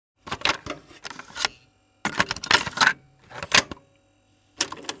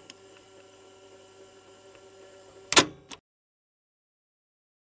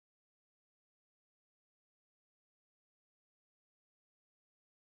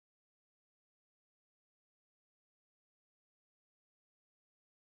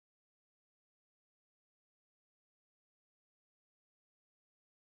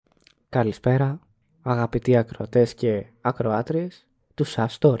Καλησπέρα, αγαπητοί ακροατές και ακροάτριες του Sav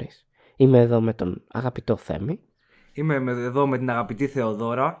Stories. Είμαι εδώ με τον αγαπητό Θέμη. Είμαι εδώ με την αγαπητή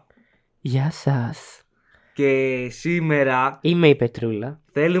Θεοδώρα. Γεια σας. Και σήμερα Είμαι η Πετρούλα.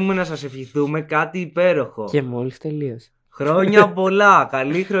 θέλουμε να σας ευχηθούμε κάτι υπέροχο. Και μόλις τελείωσε. Χρόνια πολλά.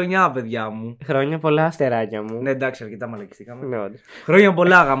 Καλή χρονιά, παιδιά μου. Χρόνια πολλά, αστεράκια μου. Ναι, εντάξει, αρκετά μαλακιστήκαμε. Ναι, όντως. Χρόνια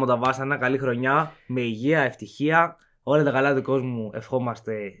πολλά, γάμο τα βάσανα. Καλή χρονιά. Με υγεία, ευτυχία. Όλα τα καλά του κόσμου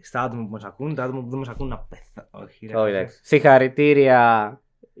ευχόμαστε στα άτομα που μας ακούν. Τα άτομα που δεν μας ακούν να πεθάνουν. Όχι, ρε. Όχι, εντάξει. Συγχαρητήρια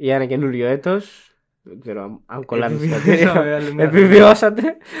για ένα καινούριο έτος. Δεν ξέρω αν κολλάτε συγχαρητήρια. Επιβιώσατε.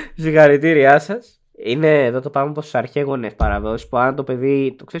 Συγχαρητήριά σας. Είναι εδώ το πάμε πως στις αρχαίγονες παραδόσεις που αν το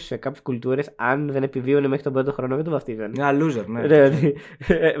παιδί, το ξέρεις σε κάποιες κουλτούρες, αν δεν επιβίωνε μέχρι τον πρώτο χρόνο δεν το βαφτίζανε. Μια loser, ναι.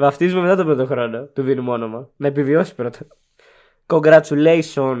 Βαφτίζουμε μετά τον πρώτο χρόνο, του δίνουμε όνομα. Να επιβιώσει πρώτα.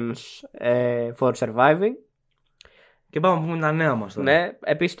 Congratulations for surviving. Και πάμε να πούμε τα νέα μας τώρα. Ναι,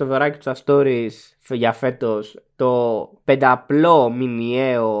 επίσης το δωράκι του Sav Stories για φέτος, το πενταπλό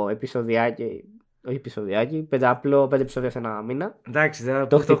μηνιαίο επεισοδιάκι. Όχι επεισοδιάκι, πέντε επεισόδια σε ένα μήνα. Εντάξει, δεν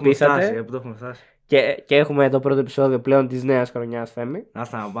Το έχουμε χτυπήσατε. φτάσει, που το έχουμε φτάσει. Και έχουμε το πρώτο επεισόδιο πλέον της νέας χρονιάς, Θέμη.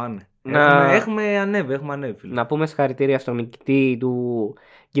 Άστα να πάνε. Να- Έχουμε ανέβει, φίλε. Να πούμε συγχαρητήρια στον νικητή του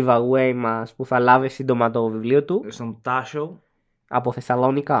giveaway μας που θα λάβει σύντομα το βιβλίο του Στον Τάσο. από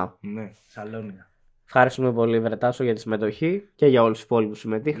Θεσσαλονικά. Ναι, Σαλόνικα. Ευχαριστούμε πολύ, Βρετάσο, για τη συμμετοχή και για όλους τους υπόλοιπους που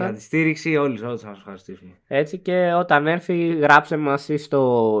Για συμμετείχαν. τη στήριξη, όλους θα σας ευχαριστήσουμε. Έτσι, και όταν έρθει, γράψε μας ή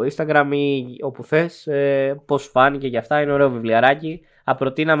στο Instagram ή όπου θες πώς φάνηκε και αυτά. Είναι ωραίο βιβλιαράκι. Θα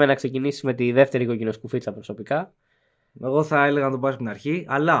προτείναμε να ξεκινήσει με τη δεύτερη κοκκινοσκουφίτσα προσωπικά. Εγώ θα έλεγα να το πάρεις από την αρχή,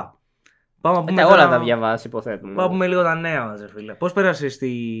 αλλά πάμε να πούμε, Όλα τώρα- τα διαβάσει, υποθέτουμε. πάμε να πούμε λίγο τα νέα μας, ρε φίλε. Πώς πέρασες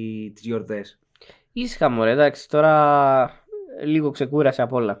τις γιορτές? Ήσυχα, μωρέ, εντάξει, τώρα λίγο ξεκούρασε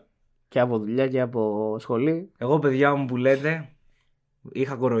από όλα. Και από δουλειά και από σχολή. Εγώ, παιδιά μου που λέτε,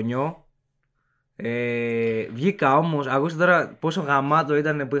 είχα κορονιό. Βγήκα όμως, ακούστε τώρα πόσο γαμάτο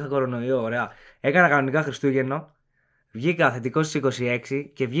ήταν που είχα κορονοϊό, ωραία. Έκανα κανονικά Χριστούγεννα. Βγήκα θετικός στις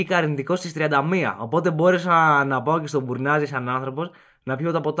 26 και βγήκα αρνητικός στις 31. Οπότε μπόρεσα να πάω και στον Μπουρνάζι σαν άνθρωπος να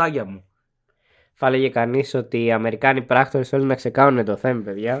πιω τα ποτάκια μου. Θα έλεγε κανείς ότι οι Αμερικάνοι πράκτορες θέλουν να ξεκάνουν το θέμα,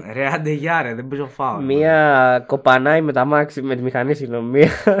 παιδιά. Ρε, άντε γεια, ρε, δεν παίζω φάουλ. Μία κοπανάει με τα μάξι, με τη μηχανή, συγγνώμη. Μία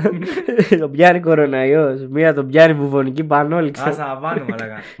τον πιάνει κοροναϊός. Μία τον πιάνει βουβονική πανόληξη. Άσα να πάνε,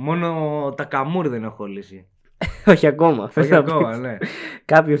 μαλακά. Μόνο τα καμούρ δεν έχω λύσει. Όχι ακόμα. θες Όχι να ακόμα, πεις. ναι.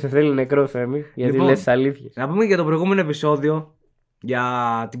 Κάποιος σε θέλει νεκρό, Θέμη, γιατί Λοιπόν, λες τις αλήθειες. Να πούμε για το προηγούμενο επεισόδιο για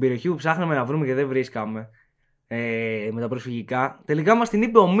την περιοχή που ψάχναμε να βρούμε και δεν βρίσκαμε. Με τα προσφυγικά. Τελικά μας την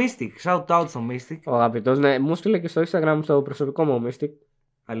είπε ο Mystic. Shout out στο Mystic. Ο αγαπητός, ναι, μου στείλε και στο Instagram στο προσωπικό μου Mystic.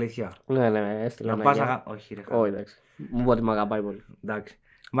 Αλήθεια. Ναι, έστειλε Να ένα πας γεια. Όχι, ρε. Όχι, εντάξει. Μου είπε ότι με αγαπάει πολύ. Εντάξει.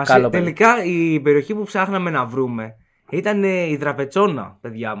 Μας Καλό παιδί. τελικά η περιοχή που ψάχναμε να βρούμε ήταν η Δραπετσόνα,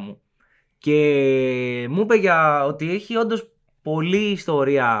 παιδιά μου. Και μου είπε ότι έχει όντως πολλή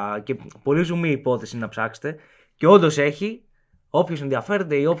ιστορία και πολύ ζουμί υπόθεση να ψάξετε. Και όντως έχει. Όποιος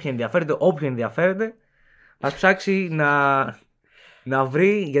ενδιαφέρεται ή όποιον ενδιαφέρεται, ας ψάξει να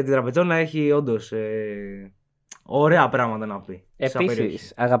βρει, γιατί η Δραπετσόνα έχει όντως ωραία πράγματα να πει. σαν περιοχή.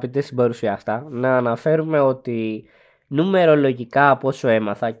 Επίσης, αγαπητές συμπαρουσιάστα, να αναφέρουμε ότι νούμερολογικά από όσο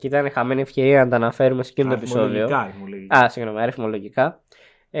έμαθα, και ήταν χαμένη ευκαιρία να τα αναφέρουμε σε εκείνο το επεισόδιο. Αριθμολογικά. Συγγνώμη, αριθμολογικά.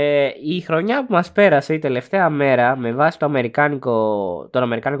 Η χρονιά που μας πέρασε, η τελευταία μέρα, με βάση τον αμερικάνικο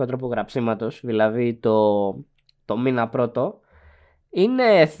τρόπο γραψίματος, δηλαδή το μήνα πρώτο,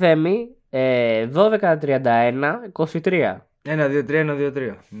 είναι, Θέμη, 12-31-23. 1-2-3,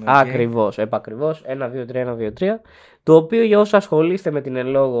 1-2-3. Ακριβώς, επακριβώς, 1-2-3-1-2-3. Το οποίο, για όσους ασχολείστε με την εν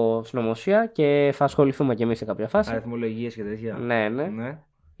λόγω συνωμοσία, και θα ασχοληθούμε κι εμείς σε κάποια φάση. Αριθμολογίες και τέτοια. Ναι. Ναι.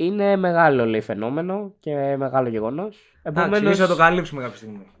 Είναι μεγάλο, λέει, φαινόμενο και μεγάλο γεγονός. Εντάξει, Επομένως, ίσως θα το καλύψουμε κάποια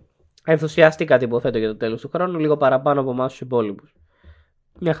στιγμή. ενθουσιαστήκατε, υποθέτω, για το τέλος του χρόνου, λίγο παραπάνω από εμάς τους υπόλοιπους.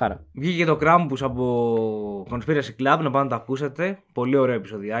 Μια χαρά. Βγήκε το Krampus από Conspiracy Club, να πάτε να το ακούσετε. Πολύ ωραίο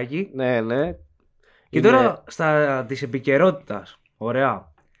επεισοδιάκι. Ναι. Και Είναι- τώρα στα της επικαιρότητας.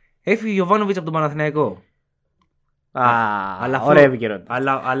 Ωραία. Έφυγε ο Γιωβάνοβιτς από τον Παναθηναϊκό. Ωραία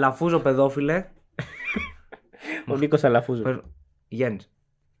επικαιρότητα. Αλαφούζο παιδόφιλε. Ο Νίκος Αλαφούζος. Γέννης.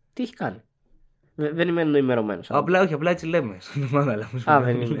 Τι έχει κάνει? Δεν είμαι ενημερωμένος. Απλά έτσι λέμε. Στην ομάδα Αλαφούζο.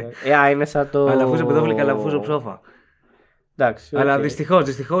 Δεν είναι. Είναι σαν το. Αλαφούζο παιδόφιλε και Αλαφούζο ψόφα. Εντάξει. Αλλά οκ.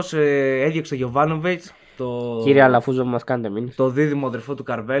 δυστυχώς έδιωξε τον Γιωβάνοβιτς. Κύριε Αλαφούζο, μας κάνετε μήνυση. Το δίδυμο αδερφό του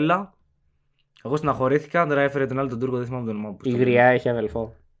Καρβέλα. Εγώ στεναχωρήθηκα, τώρα έφερε τον άλλο τον Τούρκο, δεν θυμάμαι τον όνομα. Η Γριά έχει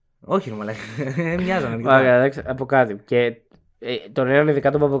αδελφό. Όχι, ρε μαλάκα. Μοιάζανε. Ωραία, εντάξει, από κάτι. Και τον έναν,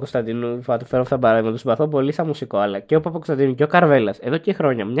 ειδικά τον Παπακοσταντίνου, θα του φέρω αυτά τα παράδειγμα. Τον συμπαθώ πολύ σαν μουσικό, αλλά και ο Παπακοσταντίνου και ο Καρβέλας εδώ και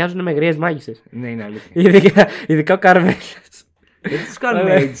χρόνια μοιάζουν με γριές μάγισσες. Ναι, είναι αλήθεια. Ειδικά ο Καρβέλας. Δεν του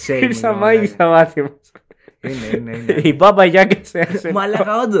κάνουμε age shaming. Ήρθα μάγει στα μάτια μα. Είναι. Η Μπάμπα Γιάγκα σε.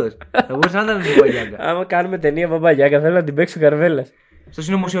 Μαλάκα, όντως. Θα μπορούσε να ήταν η Μπάμπα Γιάγκα. Άμα κάνουμε ταινία Μπάμπα Γιάγκα, θέλω να την παίξει ο Καρβέλας. Στο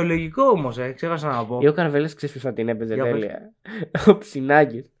συνωμοσιολογικό όμως, ξέχασα να πω. Ή ο Καρβέλας ξέρει ποιος θα την έπαιζε τέλεια. Ο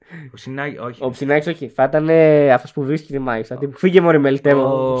Ψινάκης. Όχι. Ο Ψινάκης όχι. Θα ήταν αυτός που βρίσκει τη μάγισσα. Θα τύπου φύγε μωρή μελτέ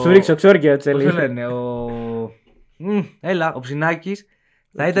μου. Σου ρίξω ξόρκια τσέλι. Πώς το λένε, έλα, ο Ψινάκης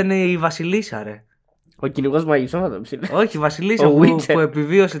θα ήταν η Βασιλίσσα, ρε. Ο κυνηγός μαγισσών θα τον ψήνει. Όχι, η Βασιλίσσα που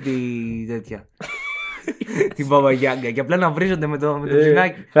επιβίωσε τη τέτοια. Την Μπάμπα Γιάγκα. Και απλά να βρίζονται με το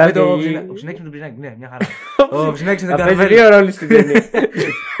Ψινάκι. Ο Ψινάκης με τον Ψινάκι, ναι, μια χαρά. Ο Ψινάκης με τον Καρβέλα. Θα παίζει δύο ρόλους στην ταινία.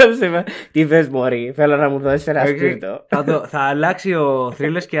 Τι θες μωρή, θέλω να μου δώσεις ένα σπίρτο. Θα αλλάξει ο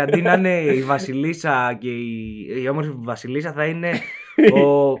θρύλος και αντί να είναι η Βασιλίσσα και η όμορφη Βασιλίσσα θα είναι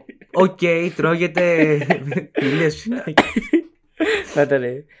ο οκ, τρώγεται ηλίες Ψινάκι. Θα ήταν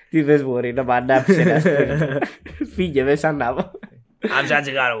τι θες μωρή, να μ' ανάψεις ένα σπίρτο. Φύγε μέσα ανάβω. Άψε ένα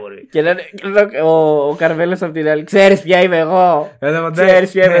τσιγάρο μπορεί. Και λένε ο Καρβέλας απ' την άλλη, ξέρεις ποια είμαι εγώ.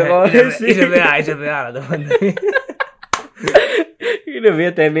 Ξέρεις ποια είμαι εγώ. Είσαι δεά να το φαντάει. Είναι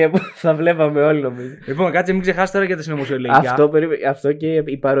μια ταινία που θα βλέπαμε όλοι νομίζω. Λοιπόν, κάτσε μην ξεχάσει τώρα για τα συνωμοσιολογικά. Αυτό και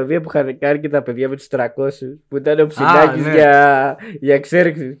η παροδία που είχαν κάνει και τα παιδιά με τους 300 που ήταν ο Ψινάκης για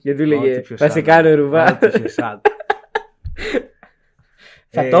εξέρξεις. Και του έλεγε θα σε κάνω ρουβά.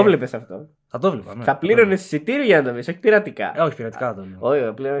 Θα το βλέπεις αυτό. Θα το βλέπα. Ναι. Θα πλήρωνε εισιτήριο για να το δεις, όχι πειρατικά. Όχι, πειρατικά το λέω. Όχι,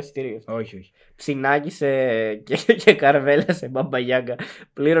 θα πλήρωνε εισιτήριο. Όχι. Ψινάκι και Καρβέλα σε Μπάμπα Γιάγκα.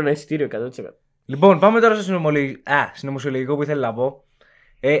 Πλήρωνε εισιτήριο 100%. Λοιπόν, πάμε τώρα στο συνωμοσιολογικό που ήθελα να πω.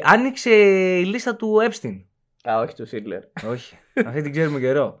 Άνοιξε η λίστα του Epstein. Όχι του Σίτλερ. Όχι. Αυτή την ξέρουμε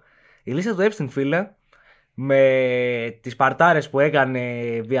καιρό. Η λίστα του Epstein, φίλε, με τις παρτάρες που έκανε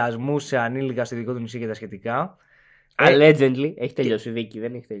βιασμούς σε ανήλικα στο δικό του νησί και τα σχετικά. Allegedly. Έχει τελειώσει η δίκη,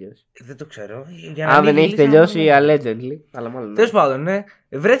 δεν έχει τελειώσει. Δεν το ξέρω. Αν δεν έχει τελειώσει, allegedly. Αλλά μάλλον. Τέλος πάντων, ναι.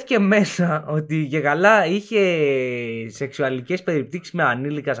 Βρέθηκε μέσα ότι και καλά είχε σεξουαλικές περιπτύξεις με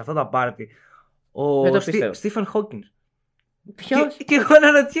ανήλικα σε αυτά τα πάρτι. Ο Στίφεν Χόκινς. Ποιος? Και εγώ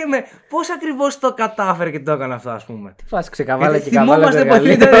αναρωτιέμαι πώς ακριβώς το κατάφερε και το έκανε αυτό, ας πούμε. Τι φάση ξεκαβάλα και καβάλα.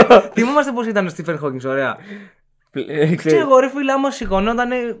 Θυμόμαστε πώς ήταν ο Στίφεν Χόκινς, ωραία. Ξέρω εγώ, ρε φίλε, άμα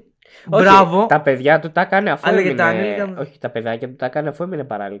σηκωνότανε. Μπράβο. Τα παιδιά του τα έκανε αφού έμεινε. Όχι, τα παιδάκια του τα έκανε αφού έμεινε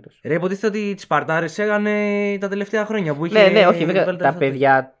παράλυτος. Ρε, υποτίθεται ότι τις παρτάρες έκανε τα τελευταία χρόνια που είχε. Ναι, όχι, τα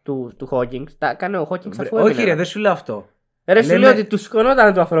παιδιά του Χόκινγκς τα έκανε ο Χόκινγκς αφού έμεινε. Όχι, ρε, δεν σου λέω αυτό. Ρε, σου λέω ότι του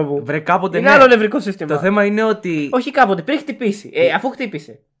σκονόταν του ανθρώπου. Βρε, κάποτε. Είναι άλλο νευρικό σύστημα. Το θέμα είναι ότι. Όχι κάποτε, πριν χτυπήσει. Αφού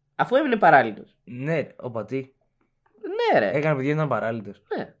χτύπησε. Αφού έμεινε παράλυτος. Ναι, οπατή. Ναι, ρε. Έκανε παιδιά, ήταν παράλυτος.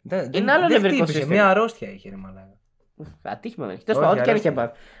 Ναι. Είναι άλλο νευρικό σύστημα. Μια αρρώστια είχε, ρε μαλάκα. Ατύχημα δεν έχει. Τέλος πάντων, ό,τι και αν είχε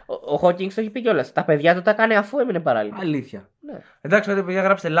πάρει. Ο Χόκινγκς το έχει πει κιόλας. Τα παιδιά του τα έκανε αφού έμεινε παράλυτο. Αλήθεια. Ναι. Εντάξει, τότε παιδιά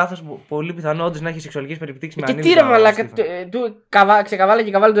γράψετε λάθος. Πολύ πιθανό όντως να έχει σεξουαλικές περιπτύξεις με ανήλικα. Και τι ρε μαλάκα, ξεκαβάλε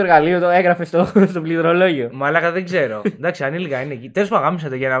και καβάλε το εργαλείο, το έγραφε στο πληκτρολόγιο. Μαλάκα δεν ξέρω. Εντάξει, ανήλικα είναι εκεί. Τέλος πάντων, γάμισε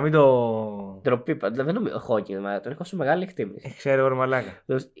το για να μην το. Ντροπή, δεν νομίζω. Ο Χόκινγκς, τον έχω σε μεγάλη εκτίμηση. Ξέρω εγώ, μαλάκα.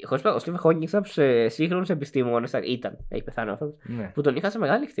 Ο Στίβεν Χόκινγκς από του σύγχρονου επιστήμονε ήταν. Έχει πεθάνει ο άνθρωπο. Που τον είχα σε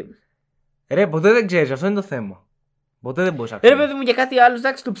μεγάλη εκτίμηση. Ρε, ποτέ δεν ξέρει, αυτό είναι το θέμα. Ποτέ δεν μπορεί να ξέρει. Ρε, παιδί μου, για κάτι άλλο,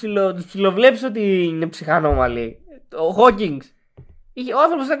 εντάξει, του ψιλοβλέπει ότι είναι ψυχανόμαλοι. Ο Χόκινγκς. Ο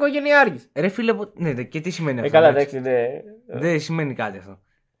άνθρωπο ήταν οικογενειάρχης. Ρε, φίλε, ναι, και τι σημαίνει αυτό. Καλά, εντάξει, ναι. Δεν σημαίνει κάτι αυτό.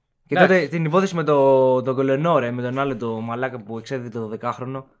 Και τότε την υπόθεση με τον Κολενό, ρε, με τον άλλο το μαλάκα που εξέδιδε το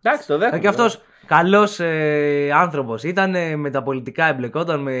 10χρονο. Εντάξει, το 10χρονο. Και αυτό καλό άνθρωπο ήταν, με τα πολιτικά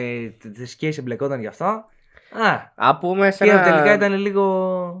εμπλεκόταν, με τι σχέσει εμπλεκόταν γι' αυτά. πούμε σε και τελικά ήταν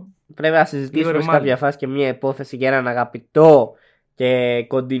λίγο. Πρέπει να συζητήσουμε σε κάποια φάση και μια υπόθεση για έναν αγαπητό και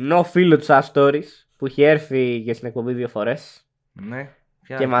κοντινό φίλο του Sad Stories που έχει έρθει και στην εκπομπή 2 φορές. Ναι.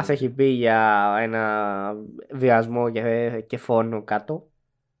 Και μας έχει πει για ένα βιασμό και φόνο κάτω.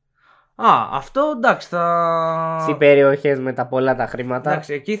 Αυτό εντάξει θα. Στις περιοχές με τα πολλά τα χρήματα.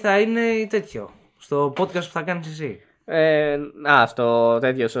 Εντάξει, εκεί θα είναι τέτοιο. Στο podcast που θα κάνεις εσύ. Στο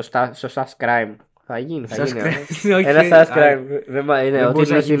τέτοιο, στο Subscribe. Θα γίνει. Ένα Subscribe.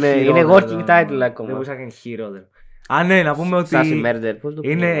 Είναι working title ακόμα. Δεν μπορείς να κάνεις χειρότερο. Ναι, να πούμε ότι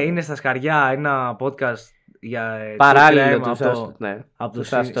είναι στα σκαριά ένα podcast για παράλληλο από το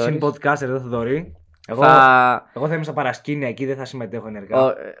συμπodcaster εδώ Θοδωρή. Εγώ θα είμαι στα παρασκήνια εκεί, δεν θα συμμετέχω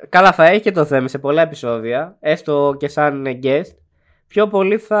ενεργά. Καλά, θα έχει και το θέμα σε πολλά επεισόδια, έστω και σαν guest. Πιο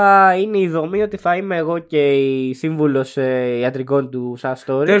πολύ θα είναι η δομή ότι θα είμαι εγώ και η σύμβουλος ιατρικών του Sad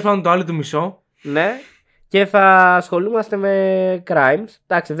Story. Τέλος πάντων, το άλλο του μισό. Ναι. Και θα ασχολούμαστε με crimes.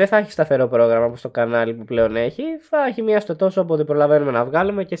 Εντάξει, δεν θα έχει σταθερό πρόγραμμα όπως το κανάλι που πλέον έχει. Θα έχει μία στο τόσο, όποτε προλαβαίνουμε να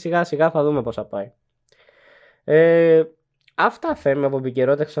βγάλουμε και σιγά σιγά θα δούμε πώς θα πάει. Αυτά φέρνουμε από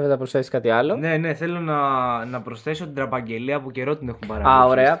επικαιρότητα. Ξέρω να προσθέσει κάτι άλλο. Ναι, θέλω να προσθέσω την τραπαγγελία που καιρό την έχουν παραγγείλει.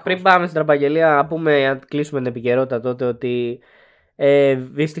 Ωραία. Πριν πάμε στην τραπαγγελία, να πούμε, να κλείσουμε την επικαιρότητα τότε, ότι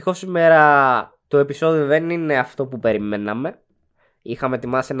δυστυχώς σήμερα το επεισόδιο δεν είναι αυτό που περιμέναμε. Είχαμε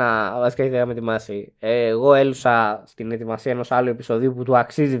ετοιμάσει βασικά είχαμε ετοιμάσει. Εγώ έλουσα στην ετοιμασία ενός άλλου επεισοδίου που του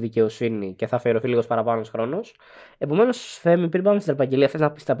αξίζει δικαιοσύνη και θα αφιερωθεί λίγο παραπάνω χρόνος. Επομένως, Θέμη, πριν πάμε στην τραπαγγελία, θες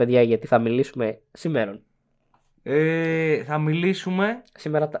να πεις στα παιδιά γιατί θα μιλήσουμε σήμερα? Θα μιλήσουμε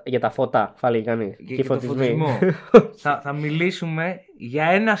σήμερα για τα φώτα, θα λέει κανείς. Και το φωτισμό. θα μιλήσουμε για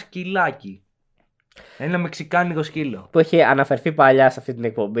ένα σκυλάκι. Ένα μεξικάνικο σκύλο. Που έχει αναφερθεί παλιά σε αυτή την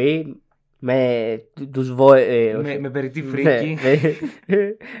εκπομπή. Με τους με περιττή φρίκη.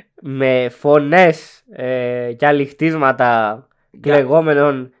 με φωνές και αληχτίσματα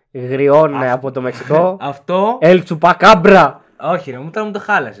κλεγόμενων γριών από το Μεξικό. Αυτό. El Chupacabra. Όχι ρε, τώρα μου το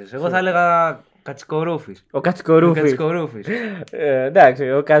χάλασες. Εγώ θα έλεγα Κατσικορούφης. Ο Κατσικορούφης.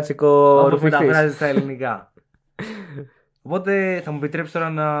 Εντάξει, ο Κατσικορούφης. Όπως μεταφράζεται στα ελληνικά. Οπότε θα μου επιτρέψει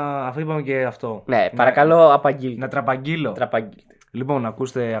τώρα αφού είπαμε και αυτό. Ναι, παρακαλώ απαγγείλτε. Να τραπαγγείλω. Λοιπόν,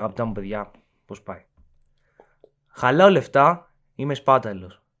 ακούστε αγαπητά μου παιδιά πώς πάει. Χαλάω λεφτά, είμαι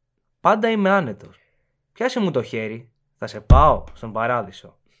σπάταλος. Πάντα είμαι άνετος. Πιάσε μου το χέρι, θα σε πάω στον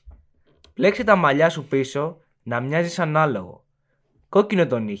παράδεισο. Πλέξε τα μαλλιά σου πίσω, να μοιάζεις ανάλογο. Κόκκινο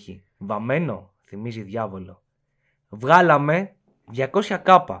τον ήχη, βαμμένο, θυμίζει διάβολο. Βγάλαμε 200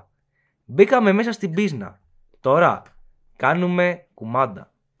 κάπα. Μπήκαμε μέσα στην πίσνα. Τώρα κάνουμε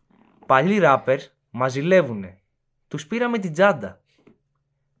κουμάντα. Παλιοί ράπερς μας ζηλεύουνε. Τους πήραμε την τσάντα.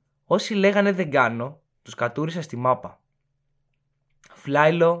 Όσοι λέγανε δεν κάνω, τους κατούρισα στη μάπα.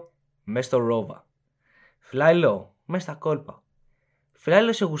 Φλάιλο μες στο ρόβα. Φλάιλο μες στα κόλπα.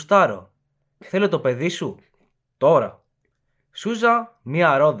 Φλάιλο σε γουστάρω. Θέλω το παιδί σου τώρα. Σούζα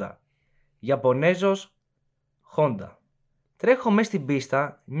μία ρόδα. Ιαπωνέζος Χόντα. Τρέχω μες στην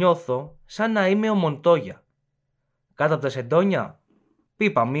πίστα, νιώθω σαν να είμαι ο Μοντόγια. Κάτω από τα σεντόνια,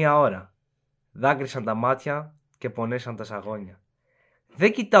 πίπα μία ώρα. Δάκρυσαν τα μάτια και πονέσαν τα σαγόνια.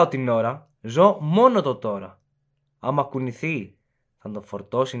 Δεν κοιτάω την ώρα, ζω μόνο το τώρα. Άμα κουνηθεί, θα τον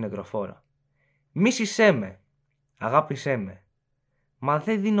φορτώσει νεκροφόρα. Μίσησέ με, αγάπησέ με. Μα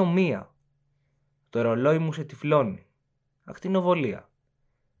δεν δίνω μία. Το ρολόι μου σε τυφλώνει. Ακτινοβολία.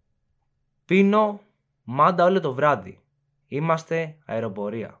 Πίνω μάντα όλο το βράδυ. Είμαστε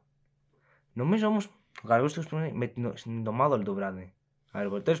αεροπορία. Νομίζω όμως ο Γαργός στην εβδομάδα όλο το βράδυ.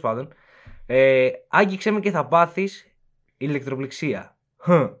 Αεροπορία. Τέλος πάντων. Άγγιξέ με και θα πάθεις ηλεκτροπληξία.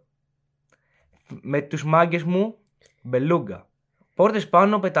 Με τους μάγκες μου μπελούγκα. Πόρτες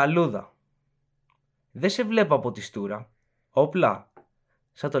πάνω πεταλούδα. Δεν σε βλέπω από τη στούρα. Όπλα.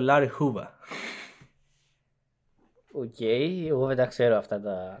 Σαν το Λάρι Χούβα. Οκ, εγώ δεν τα ξέρω αυτά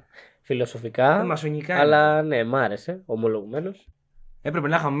τα φιλοσοφικά. Μασονικά αλλά είναι. Ναι, μ' άρεσε, ομολογουμένως. Έπρεπε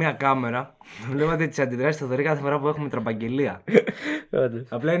να είχαμε μία κάμερα. Βλέπατε τις αντιδράσεις του Θοδωρή κάθε φορά που έχουμε τραπαγγελία.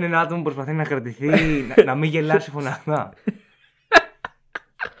 Απλά είναι ένα άτομο που προσπαθεί να κρατηθεί, να μην γελάσει φωναχτά.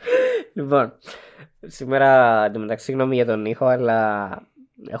 Λοιπόν, σήμερα εντωμεταξύ συγγνώμη για τον ήχο, αλλά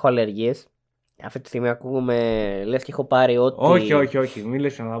έχω αλλεργίες. Αυτή τη στιγμή ακούγουμε, λες και έχω πάρει ό,τι. Όχι, μη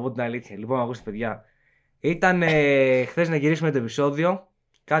λες να πω την αλήθεια. Λοιπόν, ακούστε παιδιά. Ήταν χθες να γυρίσουμε το επεισόδιο,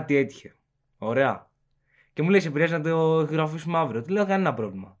 κάτι έτυχε. Ωραία. Και μου λέει: σε πειράζει να το γραφήσουμε αύριο. Του λέω: κανένα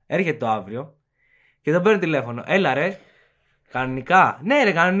πρόβλημα. Έρχεται το αύριο και τον παίρνω τηλέφωνο. Έλα ρε, κανονικά. Ναι,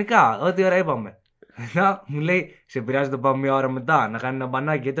 ρε, κανονικά. Ό,τι ώρα είπαμε. Μετά μου λέει: σε πειράζει να το πάμε μία ώρα μετά, να κάνει ένα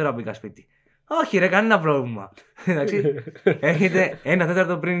μπανάκι και τώρα μπήκα σπίτι. Όχι, ρε, κανένα πρόβλημα. Εντάξει. Έρχεται ένα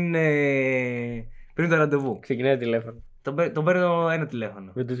τέταρτο πριν το ραντεβού. Ξεκινάει τηλέφωνο. Τον παίρνω ένα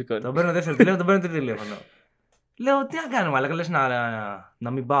τηλέφωνο. Τον παίρνω δεύτερο τηλέφωνο, τον παίρνω τρίτο τηλέφωνο. Λέω: τι να κάνουμε, αλλά λες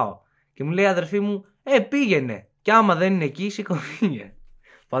να μην πάω. Και μου λέει: αδερφή μου, πήγαινε. Και άμα δεν είναι εκεί, σηκωθήκε.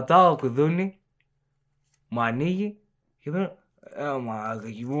 Πατάω κουδούνι, μου ανοίγει και παίρνω. Μα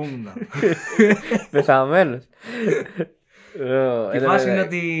δεν κοιμόμουν. Πεθαμένος. Η φάση είναι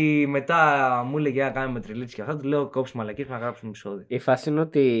ότι μετά μου έλεγε να κάνουμε τρελίτσι και αυτά. Του λέω: κόψει μαλακίες να γράψουμε επεισόδιο. Η φάση είναι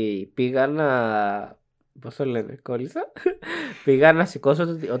ότι πήγα να. Πώς το λένε, κόλλησα. Πήγα να σηκώσω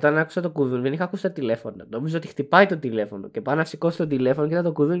όταν άκουσα το κουδούνι. Δεν είχα ακούσει το τηλέφωνο. Νομίζω ότι χτυπάει το τηλέφωνο. Και πάω να σηκώσω το τηλέφωνο και είδα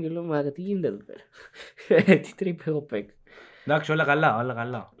το κουδούνι και λέω: μα τι γίνεται εδώ πέρα. Τι τρίπ έχω παίξει. Εντάξει, όλα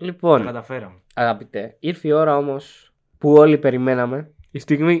καλά. Λοιπόν, τα καταφέραμε. Αγαπητέ, ήρθε η ώρα όμως που όλοι περιμέναμε. Η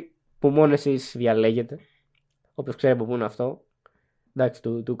στιγμή που μόνο εσείς διαλέγετε. Όποιος ξέρει από πού είναι αυτό. Εντάξει,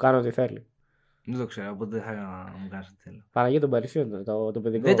 του κάνω ό,τι θέλει. Δεν το ξέρω, οπότε δεν θα μου κάνει ό,τι θέλω. Παναγία των Παρισιών, το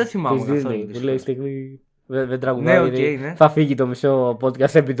παιδικό. Δεν το θυμάμαι καθόλου. Που λέει στιγμή. Δεν τραγουδάει. Ναι, okay, ναι. Θα φύγει το μισό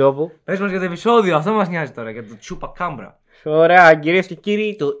podcast επί τόπου. Πες μας για το επεισόδιο, αυτό μας νοιάζει τώρα, για το Chupacabra. Ωραία, κυρίες και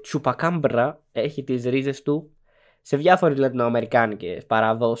κύριοι, το Chupacabra έχει τις ρίζες του σε διάφορες λατινοαμερικάνικες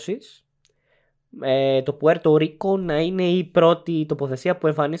παραδόσεις. Το Πουέρτο Ρίκο να είναι η πρώτη τοποθεσία που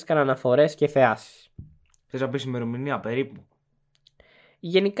εμφανίστηκαν αναφορές και θεάσεις. Θες να πεις ημερομηνία περίπου?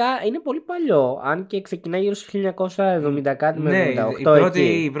 Γενικά είναι πολύ παλιό, αν και ξεκινάει γύρω στο 1970 κάτι με 78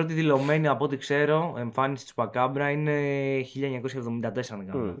 η πρώτη δηλωμένη από ό,τι ξέρω εμφάνιση του Chupacabra είναι 1974 να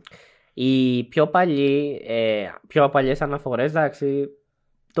κάνω. Οι πιο παλιές αναφορές, εντάξει,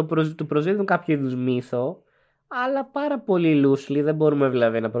 του προσδίδουν κάποιο είδους μύθο, αλλά πάρα πολύ loosely, δεν μπορούμε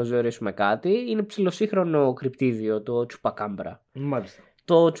δηλαδή να προσδιορίσουμε κάτι. Είναι ψιλοσύγχρονο κρυπτίδιο το Chupacabra. Μάλιστα.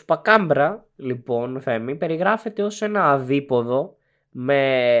 Το Chupacabra, λοιπόν, Θέμη, περιγράφεται ως ένα αδίποδο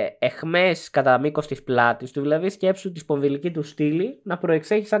με αιχμές κατά μήκος της πλάτης του, δηλαδή σκέψου τη σπονδυλική του στήλη να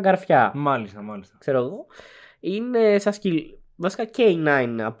προεξέχει σαν καρφιά. Μάλιστα. Ξέρω εγώ. Είναι σαν βασικά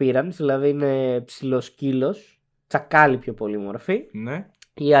K9 appearance, δηλαδή είναι ψηλός σκύλος, τσακάλι πιο πολύ μορφή. Ναι.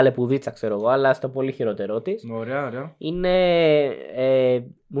 Ή αλεπουδίτσα, ξέρω εγώ, αλλά στο πολύ χειρότερό τη. Ωραία. Είναι.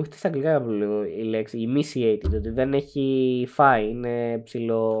 Μου έχει στα αγγλικά λίγο η λέξη. Emaciated, ότι δεν έχει φάει. Είναι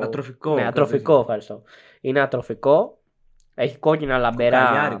ψηλό. Ατροφικό. Ναι, ατροφικό, ευχαριστώ. Είναι ατροφικό. Έχει κόκκινα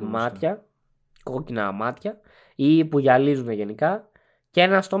λαμπερά μάτια. Κόκκινα μάτια. Ή που γυαλίζουν γενικά. Και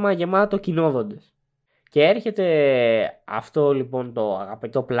ένα στόμα γεμάτο κοινόδοντες. Και έρχεται αυτό λοιπόν το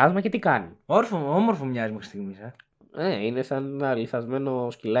αγαπητό πλάσμα και τι κάνει. Όμορφο μοιάζει μέχρι στιγμής, είναι σαν ένα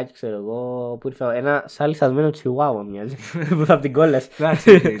λιθασμένο σκυλάκι, ξέρω εγώ. Που ήρθε ένα σαν λιθασμένο τσιουάουα μοιάζει. Που θα την κόλλασε.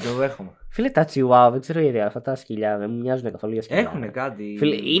 Εντάξει, το δέχομαι. Φίλε, τα τσιουάουα, δεν ξέρω γιατί αυτά τα σκυλιά δεν μου μοιάζουν καθόλου για σκυλιά. Έχουνε κάτι.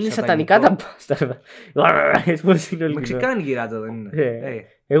 Φίλε, είναι σατανικά τα μπάσταρδα. Μεξικάνη γυράτα δεν είναι.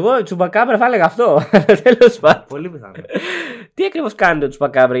 Εγώ Τσουπακάμπρα θα έλεγα αυτό. Τέλος πάντων. Πολύ πιθανό. Τι ακριβώς κάνει το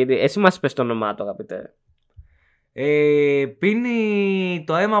Τσουπακάμπρα, γιατί εσύ μας είπες το όνομά του, αγαπητέ. Πίνει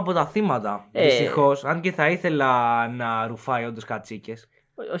το αίμα από τα θύματα. Δυστυχώς. Αν και θα ήθελα να ρουφάει όντως κατσίκες.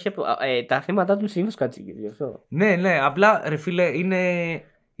 Όχι, τα θύματα του συνήθως κατσίκες, γι' αυτό. Ναι, απλά ρε φίλε, είναι.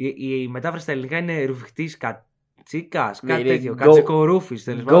 Η μετάφραση στα ελληνικά είναι ρουφιχτής κατσίκας. Κάτι τέτοιο. Κατσικορούφης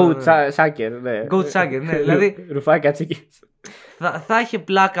τέλος πάντων. Goat sucker, ναι. Goat sucker, ναι. Δηλαδή. Ρουφάει κατσίκες. Θα είχε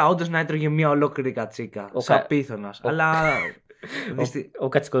πλάκα όντως να έτρωγε μια ολόκληρη κατσίκα. Σαν πίθωνας. Αλλά. Ο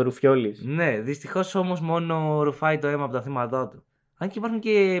κατσικορουφιόλης. Ναι, δυστυχώς όμως μόνο ρουφάει το αίμα από τα θύματα του. Αν και υπάρχουν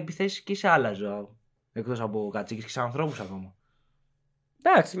και επιθέσεις και σε άλλα ζώα. Εκτός από κατσίκες και σε ανθρώπους ακόμα.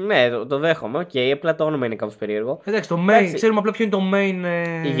 Εντάξει, ναι, το δέχομαι. Οκ, απλά το όνομα είναι κάπως περίεργο. Εντάξει, το main, ξέρουμε απλά ποιο είναι το main.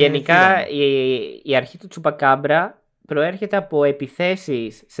 Γενικά η αρχή του Τσουπακάμπρα προέρχεται από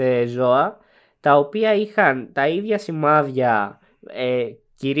επιθέσεις σε ζώα τα οποία είχαν τα ίδια σημάδια.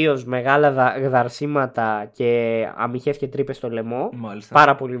 Κυρίως μεγάλα γδαρσίματα και αμυχές και τρύπες στο λαιμό. Μάλιστα.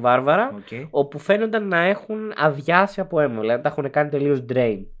 Πάρα πολύ βάρβαρα. Okay. Όπου φαίνονταν να έχουν αδειάσει από αίμα. Δηλαδή τα έχουν κάνει τελείως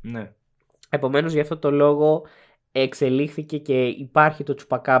drain. Ναι. Επομένως γι' αυτό το λόγο εξελίχθηκε και υπάρχει το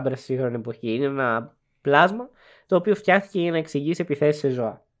Τσουπακάμπρα στη σύγχρονη εποχή. Είναι ένα πλάσμα το οποίο φτιάχτηκε για να εξηγήσει επιθέσεις σε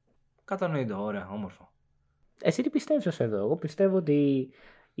ζώα. Κατανοείται, ωραία, όμορφο. Εσύ τι πιστεύεις ως εδώ? Εγώ πιστεύω ότι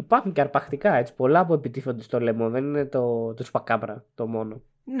υπάρχουν και αρπακτικά έτσι, πολλά που επιτίθονται στο λαιμό. Δεν είναι το Τσουπακάμπρα το μόνο.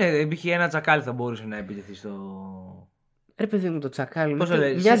 Ναι, π.χ. ένα τσακάλι θα μπορούσε να επιτεθεί στο. Ρε παιδί μου, το τσακάλι.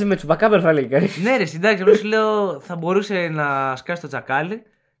 Μοιάζει με Τσουπακάμπρα, θα λέει κανείς. Ναι, ρε, εντάξει, απλώς λέω θα μπορούσε να σκάσει το τσακάλι.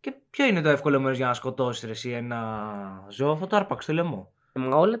 Και ποιο είναι το εύκολο μέρος για να σκοτώσει εσύ ένα ζώο? Θα το άρπαξε στο λαιμό.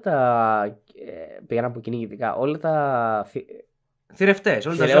 Μα όλα τα. Πήγαν από κυνηγητικά. Όλα τα. Θηρευτές.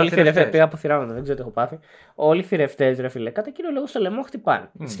 Όλοι οι θηρευτές. Πήγα από θηράμενο, δεν ξέρω τι έχω πάθει. Όλοι οι θηρευτές, ρε φίλε, κατά κύριο λόγο στο λαιμό χτυπάνε.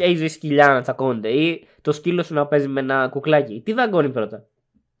 Σκέιζε σκυλιά να τσακώνονται ή το σκύλο σου να παίζει με ένα κουκλάκι. Τι δαγκώνει πρώτα?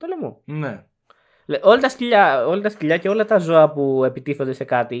 Το λαιμό. Ναι. Όλα τα σκυλιά και όλα τα ζώα που επιτίθονται σε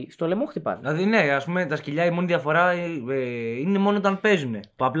κάτι στο λαιμό χτυπάνε. Δηλαδή, ναι, ας πούμε τα σκυλιά η μόνη διαφορά είναι μόνο όταν παίζουν.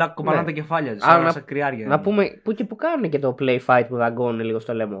 Που απλά κοπανάνε τα κεφάλια τους. Σαν κρυάρια. Να πούμε που κάνουν και το play fight που δαγκώνουν λίγο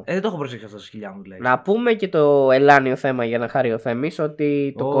στο λαιμό. Δεν το έχω προσέξει αυτό στα σκυλιά μου, δηλαδή. Να πούμε και το ελάνιο θέμα για να χάρει ο Θέμης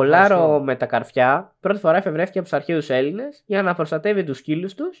ότι το κολάρο με τα καρφιά πρώτη φορά εφευρέθηκε από τους αρχαίους Έλληνες για να προστατεύει τους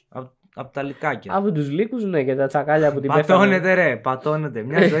σκύλους τους. Από τα λικάκια. Από τους λύκους, ναι, και τα τσακάλια που την πέφτανε. Πατώνεται, ρε, πατώνεται.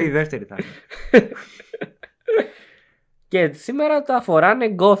 Μια ζωή δεύτερη θα είναι. Και σήμερα τα φοράνε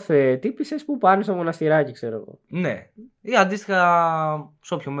γκοθ τύπισσες που πάνε στο μοναστηράκι, ξέρω εγώ. Ναι. Ή αντίστοιχα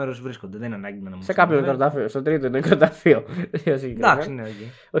σε όποιο μέρος βρίσκονται. Δεν είναι ανάγκη να σε κάποιο νεκροταφείο. Στο τρίτο νεκροταφείο. Εντάξει, ναι,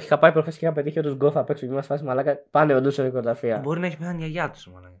 okay. Όχι, είχα πάει προχθές και είχα πετύχει τους γκοθ απ' έξω και μας φάσει μαλάκα. Πάνε όντως σε νεκροταφεία. Μπορεί να έχει πεθάνει η γιαγιά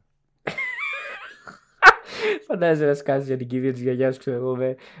του, μαλάκα. Φαντάζεσαι να σκάσει για την κηδεία της γιαγιάς, ξέρω εγώ,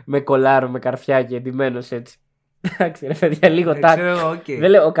 με κολάρο, με καρφιά και εντυμένος έτσι. Εντάξει, ρε παιδιά, λίγο τάκ. Δεν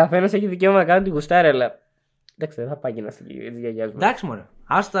λέω, ο καθένας έχει δικαίωμα να κάνει την γουστάρα, αλλά. Εντάξει, δεν θα πάει και να στην κηδεία της γιαγιάς μου. Εντάξει, μωρέ.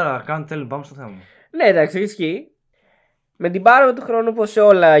 Άστα να κάνουν τέλος, πάμε στο θέμα μου. Ναι, εντάξει, ισχύει. Με την πάροδο του χρόνου, πως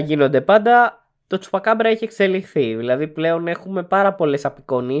όλα γίνονται πάντα, το Τσουπακάμπρα έχει εξελιχθεί. Δηλαδή, πλέον έχουμε πάρα πολλές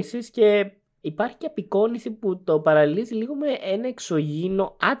απεικονίσεις και υπάρχει και απεικόνηση που το παραλληλίζει λίγο με ένα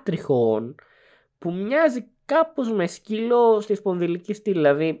εξωγήινο άτριχο που μοιάζει κάπως με σκύλο στη σπονδυλική στήλη.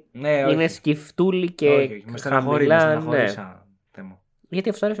 Δηλαδή Ναι, είναι όχι. σκυφτούλη και Όχι. Με στεναχωρεί, σαν θέμα. Γιατί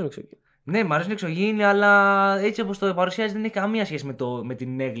αυτό αρέσει το εξωγήινο. Ναι, μου αρέσουν εξωγήινοι, αλλά έτσι όπως το παρουσιάζει δεν έχει καμία σχέση με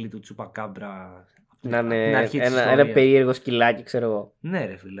την έγκλη του Τσουπακάμπρα. Να είναι την αρχή της ένα ιστορίας. περίεργο σκυλάκι, ξέρω εγώ. Ναι,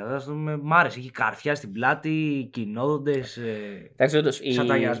 ρε φίλε, μ' άρεσε. Έχει καρφιά στην πλάτη, κοινόδοντες, Εντάξει, όντως,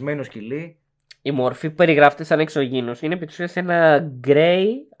 σατανιασμένο σκυλί. η μορφή που περιγράφεται σαν εξωγήινος είναι επί της ουσίας ένα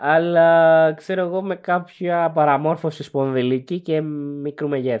γκρέι, αλλά ξέρω εγώ με κάποια παραμόρφωση σπονδυλική και μικρού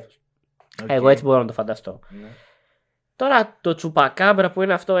μεγέθους. Okay. Εγώ έτσι μπορώ να το φανταστώ. Ναι. Τώρα το τσουπακάμπρα που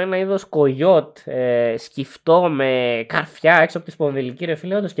είναι αυτό ένα είδος κογιότ, σκυφτό με καρφιά έξω από τη σπονδυλική, ρε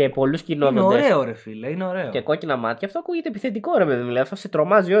φίλε, όντως και πολλούς κοινόδοντες. Είναι ωραίο, ρε φίλε, είναι ωραίο. Και κόκκινα μάτια. Αυτό ακούγεται επιθετικό, ρε παιδί, δηλαδή αυτό σε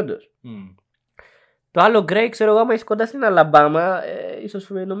τρομάζει όντως. Mm. Το άλλο γκρέι, ξέρω εγώ, άμα είσαι κοντά στην Αλαμπάμα, ίσως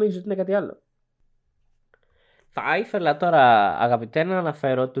νομίζω ότι είναι κάτι άλλο. Θα ήθελα τώρα, αγαπητέ, να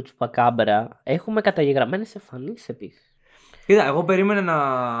αναφέρω ότι το τσουπακάμπρα έχουμε καταγεγραμμένες εμφανίσεις επίσης. Κοίτα, εγώ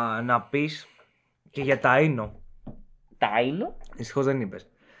περίμενα να πεις και για Ταΐνο. Τάινο. Δυστυχώς δεν είπες.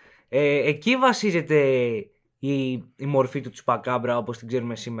 Εκεί βασίζεται η μορφή του Τσουπακάμπρα όπως την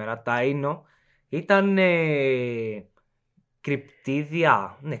ξέρουμε σήμερα. Ταΐνο ήταν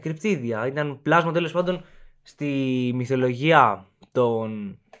κρυπτίδια. Ναι, κρυπτίδια. Ήταν πλάσμα τέλος πάντων στη μυθολογία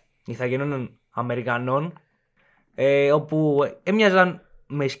των Ιθαγενών Αμερικανών, όπου έμοιαζαν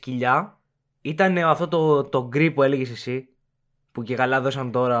με σκυλιά. Ήταν αυτό το γκρι που έλεγες εσύ, που και καλά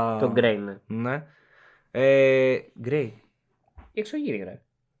δώσαν τώρα. Το γκρέι, ναι. Ναι. Γκρι. Η εξωγήινη γκρέι.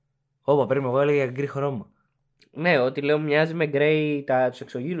 Όπα, περίμενα, εγώ έλεγα γκρι χρώμα. Ναι, ότι λέω μοιάζει με γκρέι, τους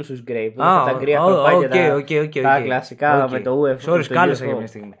εξωγήινους τους γκρέι. Που είναι τα γκρι αφροπάκια, τα κλασικά με το UFO. Sorry, σκάλεσα για μια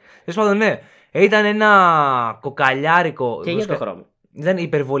στιγμή. Τέλος πάντων, ναι. Ήταν ένα κοκαλιάρικο. Και για το χρώμα. Ήταν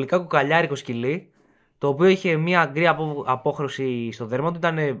υπερβολικά κοκαλιάρικο σκυλί, το οποίο είχε μια γκρι απόχρωση στο δέρμα του,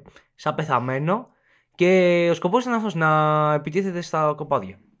 ήταν σαν πεθαμένο και ο σκοπός ήταν αυτός, να επιτίθεται στα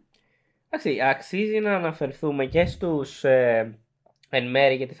κοπάδια. Εντάξει, αξίζει να αναφερθούμε και στους εν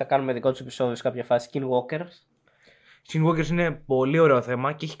μέρη, γιατί θα κάνουμε δικό τους επεισόδιο σε κάποια φάση, skinwalkers. Skinwalkers είναι πολύ ωραίο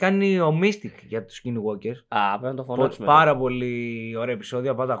θέμα και έχει κάνει ο Mystic για τους skinwalkers. Πρέπει να το φωνάξουμε. Πάρα πολύ ωραίο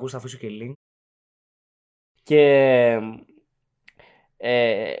επεισόδιο, πάντα ακούς, θα αφήσω και link. Και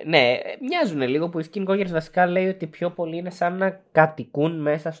ναι, μοιάζουν λίγο που οι skinwalkers βασικά λέει ότι πιο πολύ είναι σαν να κατοικούν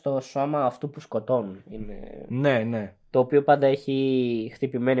μέσα στο σώμα αυτού που σκοτώνουν. Είναι... Ναι, ναι. Το οποίο πάντα έχει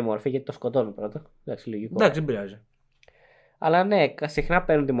χτυπημένη μορφή γιατί το σκοτώνουν πρώτα. Εντάξει, λογικό. Εντάξει, δεν πειράζει. Αλλά ναι, συχνά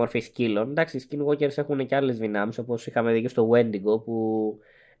παίρνουν τη μορφή σκύλων. Εντάξει, οι skinwalkers έχουν και άλλες δυνάμεις, όπως είχαμε δει και στο Wendigo, που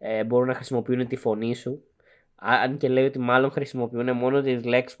μπορούν να χρησιμοποιούν τη φωνή σου. Αν και λέει ότι μάλλον χρησιμοποιούν μόνο τις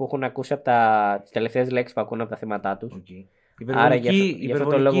λέξεις που έχουν ακούσει από τις τελευταίες λέξεις που ακούν από τα θύματά τους. Okay. Άρα γι' αυτό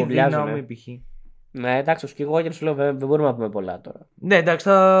το λόγο δύναμη π.χ. Ναι, εντάξει, ο skinwalkers σου λέω δεν μπορούμε να πούμε πολλά τώρα. Ναι, εντάξει,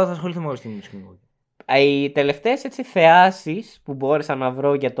 θα ασχοληθούμε όλη στιγμή με skinwalkers. Οι τελευταίες έτσι θεάσεις που μπόρεσα να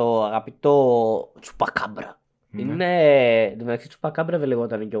βρω για το αγαπητό Τσουπακάμπρα. Είναι. Εντάξει, Τσουπακάμπρα δεν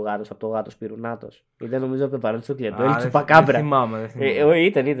λεγόταν και ο γάτος από το γάτο Πυρουνάτος. Ήταν νομίζω από το παρόν του κλειατό. Τσουπακάμπρα. Δεν θυμάμαι.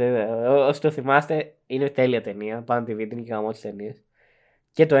 Ήταν. Όσοι το θυμάστε, είναι τέλεια ταινία. Πάνε τη βίντεο και γαμώ τις ταινίες.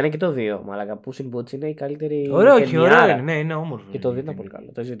 Και το 1 και το 2. Μαλάκα, Puss in Boots είναι η καλύτερη. Ωραίο, και ωραίο είναι. Ναι, είναι όμορφο. Και το 2 ήταν πολύ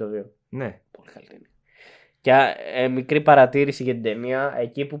καλό. Το ζει το 2. Ναι. Πολύ καλή ταινία. Και μικρή παρατήρηση για την ταινία.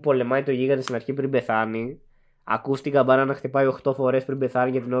 Εκεί που πολεμάει το γίγαντα στην αρχή πριν πεθάνει, ακούς την καμπάνα να χτυπάει 8 φορές πριν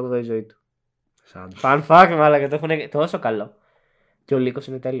πεθάνει για την 8η ζωή του. Fun fact, μάλακα, το έχουν τόσο καλό. Και ο Λύκος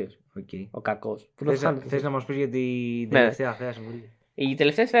είναι τέλειος. Okay. Ο κακός. Θες να μας πεις για την τελευταία θέα συμβουλή? Οι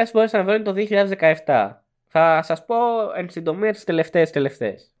τελευταίες θέσεις μπόρεσαν να βρουν το 2017. Θα σας πω εν συντομία τις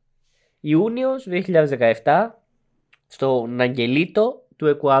τελευταίες. Ιούνιος 2017 στο Ναγκελίτο του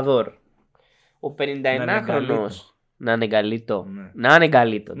Εκουαδόρ. Ο 51χρονος. Νανεγκαλίτο.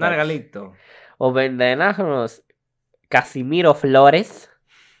 Ο 51χρονος Κασιμίρο Φλόρες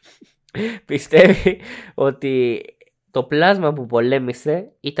πιστεύει ότι το πλάσμα που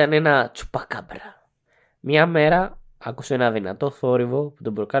πολέμησε ήταν ένα τσουπακάμπρα. Μια μέρα άκουσε ένα δυνατό θόρυβο που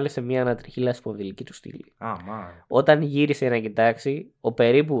τον προκάλεσε μια ανατριχύλα σπονδυλική του στήλη. Όταν γύρισε να κοιτάξει, ο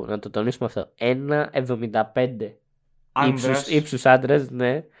περίπου, να το τονίσουμε αυτό, 1,75 ύψους άντρας,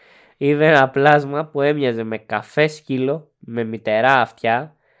 ναι, είδε ένα πλάσμα που έμοιαζε με καφέ σκύλο, με μυτερά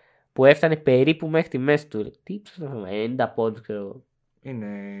αυτιά, που έφτανε περίπου μέχρι τη μέση του. Τι ύψος να φάμε, 90 πόντους ξέρω εγώ. Είναι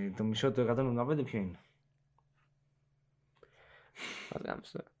το μισό του 175, ποιο είναι? Μας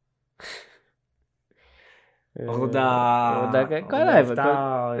γάμισε. 80. Καλά είπε.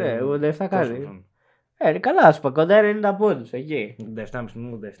 87 κάνει. Καλά, σου πω κοντά 90 πόντους εκεί.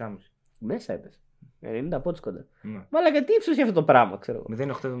 87,5. Μέσα έπεσε. 90 πόντους κοντά. Μα αλλά γιατί ύψος για αυτό το πράγμα, ξέρω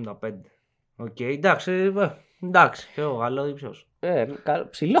εγώ. 0,875. Οκ, εντάξει. Εντάξει, και εγώ Γάλλο ύψος.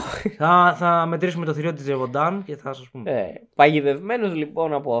 Ψηλό. Θα μετρήσουμε το θηρίο της Ζεβοντάν και θα σας πούμε. Παγιδευμένος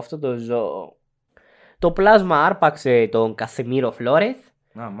λοιπόν από αυτό το ζώο. Το πλάσμα άρπαξε τον Κασιμίρο Φλόρεθ.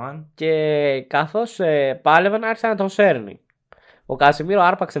 Και καθώς πάλευαν άρχισε να τον σέρνει. Ο Κασιμίρο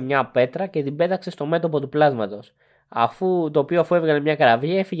άρπαξε μια πέτρα και την πέταξε στο μέτωπο του πλάσματος. Το οποίο αφού έβγαλε μια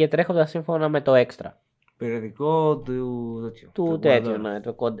καραβία έφυγε τρέχοντας σύμφωνα με το έξτρα. Περιοδικό του τέτοιου, ναι,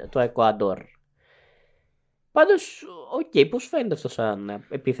 το Εκουαντόρ. Πάντως, πώς φαίνεται αυτό σαν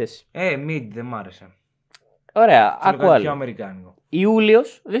επίθεση. Mid, δεν μ' άρεσε. Ωραία, άκου άλλο. Πιο αμερικάνικο.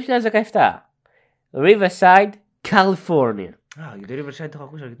 Ιούλιος 2017. Riverside, California. Για το Riverside το έχω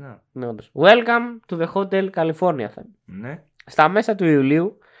ακούσει αρκετά. Ναι, όντως. Welcome to the Hotel California. Ναι. Στα μέσα του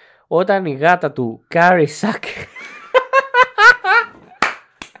Ιουλίου, όταν η γάτα του Κάρι Σακ.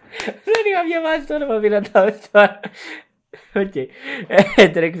 Δεν είχα διαβάσει το όνομα δυνατά τώρα.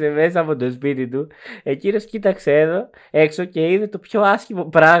 Έτρεξε μέσα από το σπίτι του. Εκείνος κοίταξε έξω και είδε το πιο άσχημο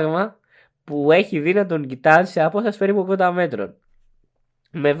πράγμα που έχει δει να τον κοιτάζει σε απόσταση περίπου 80 μέτρων.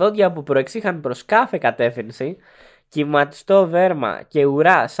 Με δόντια που προεξήχαν προς κάθε κατεύθυνση, κυματιστό δέρμα και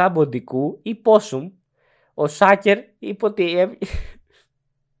ουρά σαν ποντικού ή πόσουμ, ο Σάκερ είπε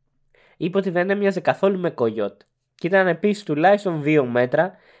ότι δεν έμοιαζε καθόλου με κογιότ και ήταν επίσης τουλάχιστον 2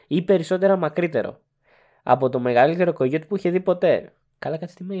 μέτρα ή περισσότερα μακρύτερο από το μεγαλύτερο κογιότ που είχε δει ποτέ. Καλά,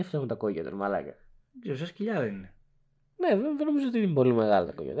 κάτσε τι μέγεθος έχουν τα κογιότ, μαλάκα. Σαν σκυλιά δεν είναι. Ναι, δεν νομίζω ότι είναι πολύ μεγάλα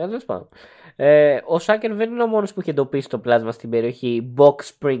τα κογιότ. Τέλος πάντων. Ο Σάκερ δεν είναι ο μόνος που είχε εντοπίσει το πλάσμα στην περιοχή Box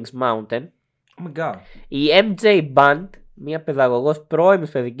Springs Mountain. Oh my God. Η MJ Band, μια παιδαγωγός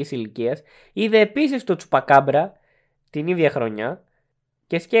πρώιμης παιδικής ηλικίας, είδε επίσης το Chupacabra την ίδια χρονιά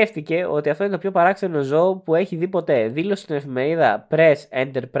και σκέφτηκε ότι αυτό είναι το πιο παράξενο ζώο που έχει δει ποτέ. Δήλωσε στην εφημερίδα Press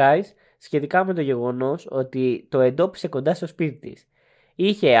Enterprise σχετικά με το γεγονός ότι το εντόπισε κοντά στο σπίτι της.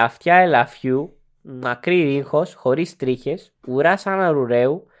 Είχε αυτιά ελαφιού, μακρύ ρίγχος, χωρίς τρίχες, ουρά σαν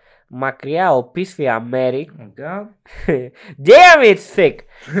αρουραίου, μακριά οπίσθια μέρη. Damn it's thick!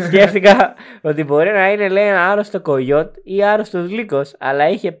 Σκέφτηκα ότι μπορεί να είναι, λέει, ένα άρρωστο κογιότ ή άρρωστος λύκος, αλλά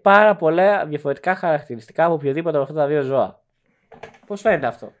είχε πάρα πολλά διαφορετικά χαρακτηριστικά από οποιοδήποτε από αυτά τα δύο ζώα. Πώς φαίνεται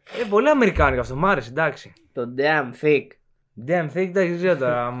αυτό? Πολύ αμερικάνικο αυτό, μ' άρεσε, εντάξει. Το damn thick. Damn thick, εντάξει, δεν ξέρω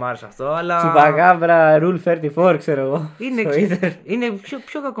τώρα αν μ' άρεσε αυτό, αλλά. Chupacabra Rule 34, ξέρω εγώ. Είναι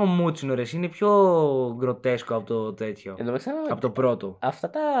πιο κακομούτσινο, ρε. Είναι πιο γκροτέσκο από το τέτοιο. Από το πρώτο.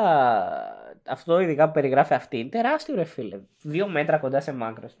 Αυτό ειδικά που περιγράφει αυτή είναι τεράστιο, ρε φίλε. 2 μέτρα κοντά σε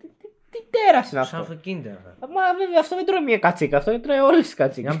μάκρος. Τι τέρας είναι αυτό? Σαν αυτοκίνητα. Μα βέβαια αυτό δεν τρώει μία κατσίκα, αυτό δεν τρώει όλες τις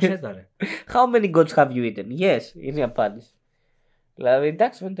κατσίκες. Ρε. How many goats have you eaten? Yes, είναι η απάντηση. Δηλαδή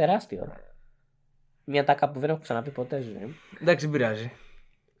εντάξει, είναι τεράστιο. Μια τάκα που δεν έχω ξαναπεί ποτέ ζωή. Εντάξει, δεν πειράζει.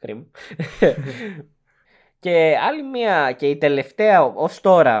 Κρίμα. Και άλλη μια, και η τελευταία ως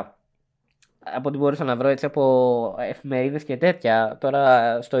τώρα, από ό,τι μπορούσα να βρω έτσι από εφημερίδες και τέτοια.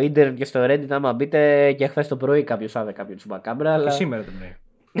 Τώρα στο ίντερνετ και στο Reddit, άμα μπείτε, και χθες το πρωί κάποιος άδε κάποιο Chupacabra. Αλλά... Και σήμερα το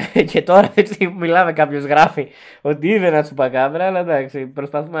πρωί. Και τώρα έτσι που μιλάμε, κάποιος γράφει ότι είδε ένα Chupacabra. Αλλά εντάξει,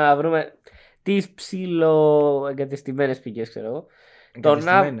 προσπαθούμε να βρούμε τις ψιλοεγκατεστημένες πηγές, ξέρω εγώ.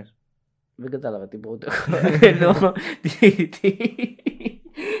 Εγκατεστημένες. Δεν κατάλαβα τίποτα. Εννοώ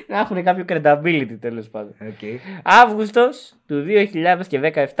να έχουν κάποιο credibility, τέλος πάντων. Αύγουστος του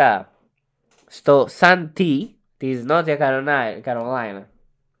 2017 στο San T της Νότια Καρολάινα.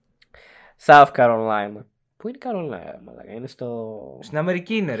 South Carolina. Πού είναι η Καρολάινα, μαλάκα? Είναι στην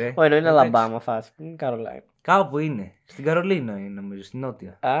Αμερική είναι, ρε. Όχι, είναι Αλαμπάμα φάση. Πού είναι η Καρολάινα? Κάπου είναι. Στην Καρολίνα είναι, νομίζω, στην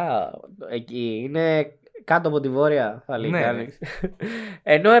Νότια. Εκεί είναι κάτω από τη βόρεια, θα λέει. Ναι.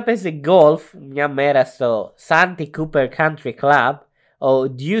 Ενώ έπαιζε golf μια μέρα στο Santee Cooper Country Club,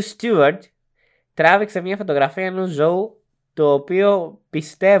 ο Dew Stewart τράβηξε μια φωτογραφία ενός ζώου το οποίο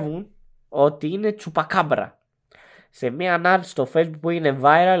πιστεύουν ότι είναι Chupacabra. Σε μια ανάρτηση στο Facebook που είναι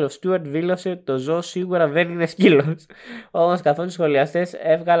viral, ο Stewart δήλωσε ότι το ζώο σίγουρα δεν είναι σκύλος. Όμως καθώς οι σχολιαστές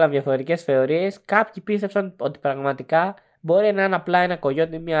έβγαλαν διαφορετικές θεωρίες, κάποιοι πίστεψαν ότι πραγματικά μπορεί να είναι απλά ένα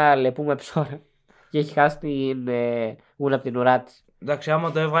κογιότ ή μια λεπού με ψώρα και έχει χάσει την ούλα από την ουρά της. Εντάξει,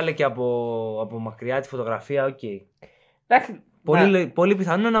 άμα το έβγαλε και από μακριά τη φωτογραφία, οκ. Εντάξει, πολύ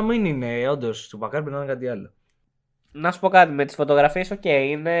πιθανό να μην είναι όντως Chupacabra, να είναι κάτι άλλο. Να σου πω κάτι, με τις φωτογραφίες,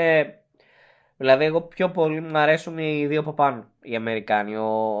 είναι. Δηλαδή, εγώ πιο πολύ μου αρέσουν οι δύο από πάνω, οι Αμερικάνοι,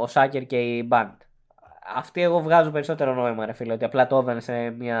 ο Σάκερ και η Band. Αυτοί εγώ βγάζω περισσότερο νόημα, ρε φίλε, ότι απλά το έβγανε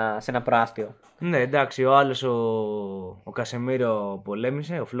σε ένα προάστιο. Ναι, εντάξει, ο άλλος ο Κασεμίρο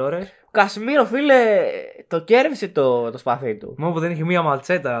πολέμησε, ο Φλόρες. Ο Κασεμίρο, φίλε, το κέρδισε το σπαθί του. Μόνο που δεν είχε μία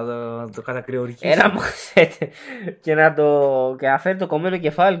μαλτσέτα να το κατακριουργήσει. Ένα μαλτσέτα. Και να φέρει το κομμένο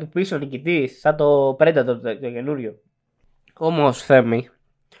κεφάλι του πίσω νικητής, σαν το Predator το καινούριο. Όμως, Θέμη,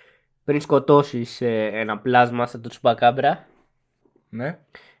 πριν σκοτώσεις ένα πλάσμα σαν το Τσουπακάμπρα, Ναι.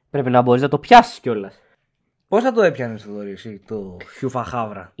 πρέπει να μπορείς να το πιάσεις κιόλας. Πώς θα το έπιανες, Θοδωρή, εσύ, το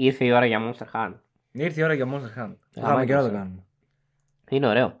Chupacabra? Ήρθε η ώρα για Monster Hunt. Ήρθε η ώρα για Monster Hunt. Είχαμε και να το κάνουμε. Είναι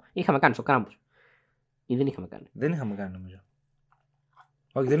ωραίο. Είχαμε κάνει στο κάμπος. Ή δεν είχαμε κάνει. Δεν είχαμε κάνει, νομίζω.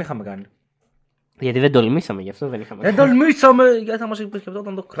 Όχι, δεν είχαμε κάνει. Γιατί δεν τολμήσαμε, γι' αυτό δεν είχαμε Δεν κάνει. τολμήσαμε, γιατί θα μας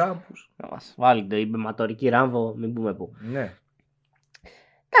επισκεπτόταν το Krampus. Να μας βάλει το υπεματορική ράμβο, μην πούμε πού. Ναι.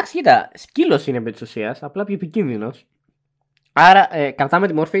 Εντάξει, κοίτα, σκύλος είναι επί της ουσίας, απλά πιο επικίνδυνος. Άρα κρατάμε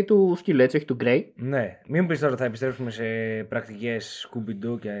τη μορφή του σκύλου, έτσι, όχι του Grey. Ναι. Μην πεις τώρα θα επιστρέψουμε σε πρακτικές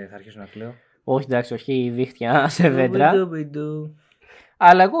Scooby-Doo και θα αρχίσω να κλαίω. Όχι, εντάξει, όχι δίχτυα σε δέντρα.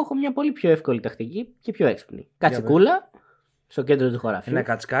 Αλλά εγώ έχω μια πολύ πιο εύκολη τακτική και πιο έξυπνη. Κατσικούλα στο κέντρο του χωραφιού. Ένα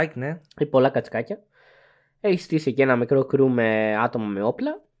κατσκάκι, ναι. Έχει πολλά κατσικάκια. Έχει στήσει και ένα μικρό κρού με άτομα με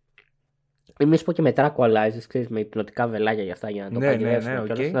όπλα. Ή μη σου πω και με tranquilizers, ξέρεις, με υπνοτικά βελάκια για αυτά για να το παγιδεύσουμε.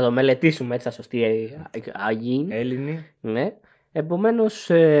 Okay. Να το μελετήσουμε έτσι στα σωστή αγίνη. Έλληνη. Ναι.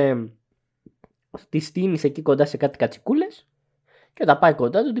 Επομένως, τη στείνεις εκεί κοντά σε κάτι κατσικούλες και όταν πάει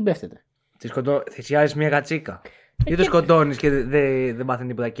κοντά του την πέφτεται. Θυσιάζεις μια κατσίκα. Ή το σκοτώνεις και δεν πάθει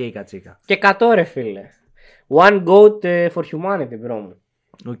τίποτα και η κατσίκα. Και 100 ρε φίλε. One goat for humanity, bro μου.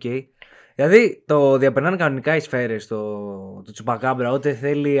 Οκ. Δηλαδή το διαπερνάνε κανονικά οι σφαίρες το Τσουπακάμπρα, ούτε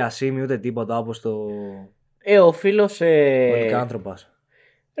θέλει ασήμι ούτε τίποτα όπως το. Ο φίλος. Πολυκάνθρωπας.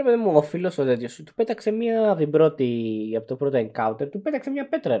 Ρε παιδί μου, ο φίλος ο τέτοιος του πέταξε μια από το πρώτο encounter, του πέταξε μια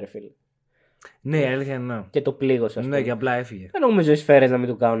πέτρα, ρε φίλε. Ναι, η αλήθεια είναι. Ναι. Και το πλήγωσε, ας πούμε. Ναι, και απλά έφυγε. Δεν νομίζω οι σφαίρες να μην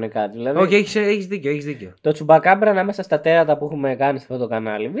του κάνουν κάτι. Δηλαδή, Όχι, έχεις δίκιο. Το Τσουμπακάμπρα ανάμεσα στα τέρατα που έχουμε κάνει σε αυτό το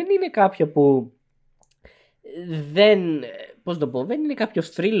κανάλι δεν είναι κάποιο που. Πώς το πω, δεν είναι κάποιο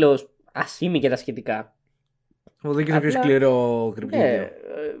θρύλος ασήμι και τα σχετικά. Ο δίκαιο είναι πιο σκληρό κρυπτίδιο.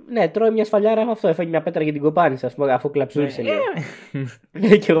 Ναι, τρώει μια σφαλιάρα με αυτό. Έφαγε μια πέτρα και την κοπάνισε, ας πούμε, αφού κλαψούρισε λίγο.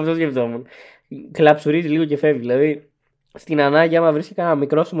 Και εγώ αυτό σκεφτόμουν. Κλαψουρίζει λίγο και φεύγει. Δηλαδή, στην ανάγκη, άμα βρίσκει κανένα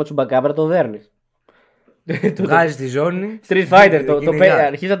μικρόσωμο Τσουμπακάμπρα, το δέρνει. Του βγάζει τη ζώνη. Street Fighter,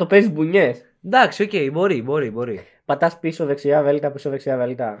 αρχίζει να το παίζει μπουνιές. Εντάξει, οκ, μπορεί. Πατάς πίσω δεξιά βέλτα, πίσω δεξιά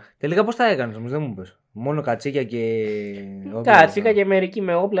βέλτα. Τελικά πώς τα έκανες όμως, δεν μου πες. Μόνο κατσίκια και. Κατσίκα και μερικοί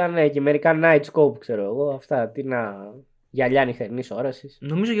με όπλα, ναι, και μερικά night scope, ξέρω εγώ. Αυτά, τι να. Γυαλιά νυχτερινής όρασης.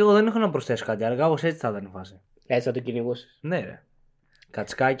 Νομίζω και εγώ δεν έχω να προσθέσω κάτι, αλλά κάπως έτσι θα ήταν η φάση. Έτσι θα το κυνηγούσες. Ναι, ρε.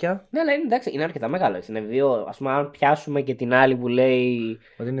 Κατσκάκια. Ναι, αλλά είναι εντάξει, είναι αρκετά μεγάλο. Έτσι. Είναι δύο, ας πούμε, αν πιάσουμε και την άλλη που λέει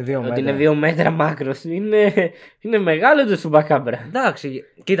ότι είναι 2 μέτρα. Ότι είναι 2 μέτρα μάκρος. Είναι μεγάλο το Τσουμπακάμπρα. Εντάξει,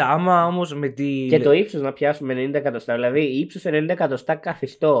 κοίτα, άμα όμως με τη. Και το ύψος να πιάσουμε 90 εκατοστά. Δηλαδή, ύψος 90 εκατοστά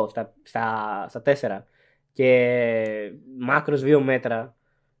καθιστό στα 4. Και μάκρος 2 μέτρα.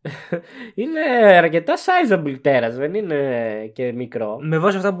 Είναι αρκετά sizable τέρας, δεν είναι και μικρό. Με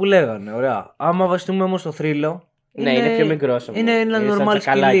βάση αυτά που λέγανε, ωραία. Άμα βασιστούμε όμως στο θρύλο. Ναι, είναι πιο μικρό. Είναι ένα normal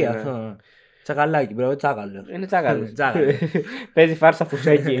σκυλί αυτό. Τσακαλάκι, μπρο, τσάκαλο. Είναι τσάκαλο. Παίζει φάρσα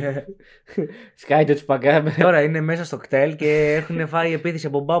φουσέκι. Σκάει το Τσουπακάμπρα. Τώρα είναι μέσα στο κτέλ και έχουν φάει επίθεση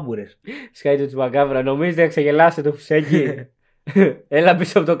από μπάμπουρες. Σκάει το Τσουπακάμπρα. Νομίζετε να ξεγελάσετε το φουσέκι. Έλα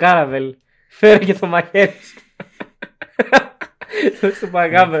πίσω από το κάραβελ. Φέρε και το μαχαίρι. Το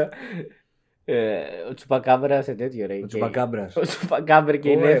Τσουπακάμπρα. Ο Τσουπακάμπρα σε τέτοιο ρε. Ο Τσουπακάμπρας. Ο Τσουπακάμπρα και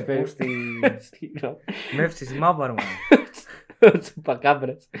η Νέφε. Με έφτιαξε στη μάπα, Ο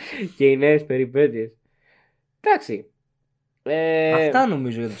Τσουπακάμπρας και οι νέες περιπέτειες. Εντάξει. Αυτά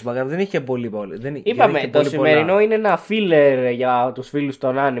νομίζω για το Τσουπακάμπρα. Δεν είχε πολύ. Είπαμε, το σημερινό είναι ένα filler για τους φίλους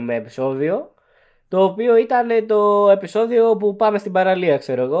των anime επεισόδιο. Το οποίο ήταν το επεισόδιο που πάμε στην παραλία,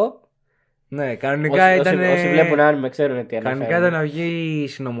 ξέρω εγώ. Ναι, κανονικά ήταν. Όσοι βλέπουν anime ξέρουν τι αναφέρουν. Κανονικά ήταν να βγει η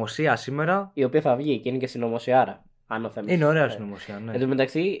συνωμοσία σήμερα. Η οποία θα βγει και είναι και συνωμοσιάρα. Είναι ωραία συνωμοσία, ναι. Εν τω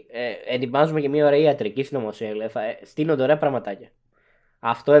μεταξύ, ετοιμάζουμε και μια ωραία ιατρική συνωμοσία. Στείνονται ωραία πραγματάκια.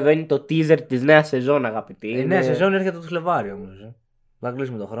 Αυτό εδώ είναι το teaser της νέας σεζόν, αγαπητοί. Η νέα σεζόν έρχεται το Φλεβάριο όμως. Θα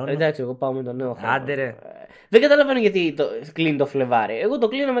κλείσουμε τον χρόνο. Εντάξει, εγώ πάω με τον νέο χρόνο. Άντε ρε. Δεν καταλαβαίνω γιατί κλείνει το Φλεβάρι. Εγώ το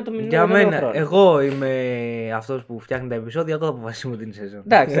κλείνω με το μηνύμα. Για μένα, εγώ είμαι αυτός που φτιάχνει τα επεισόδια. Εγώ θα αποφασίσουμε την σεζόν.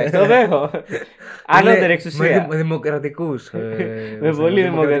 Εντάξει, το δέχω. Ανώτερη εξουσία. Με δημοκρατικούς. Με πολύ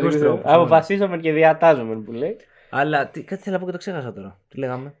δημοκρατικούς τρόπους. Αποφασίζομαι και διατάζομαι που λέει. Αλλά κάτι θέλω να πω και το ξέχασα τώρα. Τι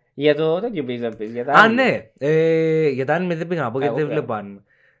λέγαμε. Για το τέτοιο πήγες να πεις. Α, ναι. Για τα anime δεν πήγα να πω γιατί δεν βλέπω anime.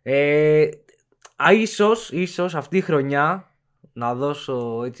 Ίσως αυτή η χρονιά να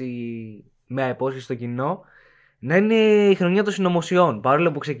δώσω έτσι μια υπόσχεση στο κοινό να είναι η χρονιά των συνωμοσιών.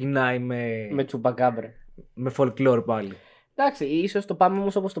 Παρόλο που ξεκινάει με Τσουπακάμπρα. Με folklore πάλι. Εντάξει, ίσως το πάμε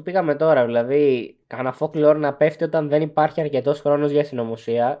όμως όπως το πήγαμε τώρα. Δηλαδή, κανένα folklore να πέφτει όταν δεν υπάρχει αρκετός χρόνος για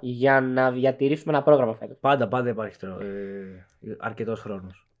συνωμοσία για να διατηρήσουμε ένα πρόγραμμα φέτος. Πάντα υπάρχει αρκετός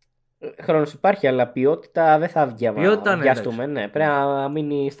χρόνος. Χρόνος υπάρχει, αλλά ποιότητα δεν θα βγει. Ποιότητα, ναι, βιαστούμε. Ναι, πρέπει να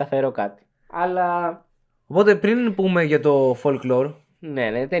μείνει σταθερό κάτι. Αλλά. Οπότε πριν πούμε για το folklore.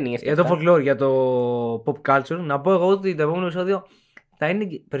 Ναι, ταινίες. Για το folklore, για το pop culture, να πω εγώ ότι το επόμενο επεισόδιο θα είναι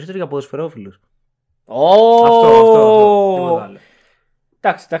περισσότερο για ποδοσφαιρόφιλους. Αυτό. Τίποτα άλλο.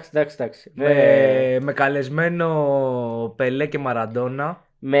 Εντάξει. Με καλεσμένο Πελέ και Μαραντόνα.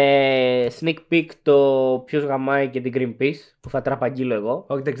 Με sneak peek το ποιος γαμάει και την Greenpeace που θα τραπαγγείλω εγώ.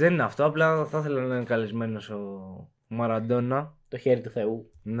 Όχι, δεν είναι αυτό. Απλά θα ήθελα να είναι καλεσμένος ο Μαραντόνα. Το χέρι του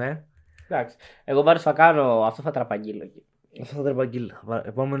Θεού. Ναι. Εντάξει. Εγώ πάντως θα κάνω. Αυτό θα τραπαγγείλω εκεί. Αυτό θα τραπαγγείλω.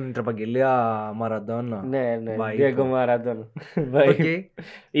 Επόμενη τραπαγγελία Μαραντόνα. Ναι. Διέγκο Μαραντόνα.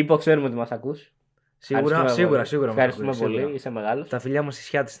 Είπα, ξέρουμε ότι μας ακούς. Σίγουρα. Ευχαριστούμε πολύ. Είσαι μεγάλος. Τα φιλιά μας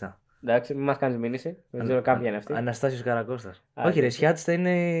Ισιάτιστα. Εντάξει, μην μας κάνεις μήνυση. Δεν ξέρω κάποια είναι αυτή. Αναστάσιος Καρακώστας. Όχι, ρε, Ισιάτιστα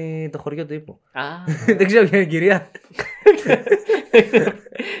είναι το χωριό του Ύπου. Δεν ξέρω ποια είναι η κυρία.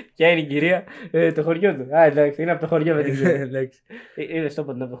 Ποια είναι η κυρία, το χωριό του. Εντάξει, είναι από το χωριό, δεν την ξέρω. Είναι στο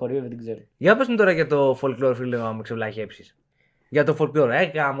ποτέ από το χωριό, δεν την ξέρω. Για πες μου τώρα για το folklore, φίλε, να με ξεβλαχέψεις. Για το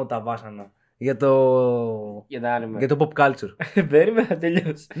folklore, γάμο τα βάσανα. Για το pop culture. Περίμενα να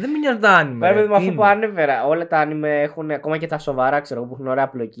τελειώσει. Δεν με νοιάζει τα anime. Πρέπει με αυτό που ανέφερα. Όλα τα anime έχουν, ακόμα και τα σοβαρά, ξέρω που έχουν ωραία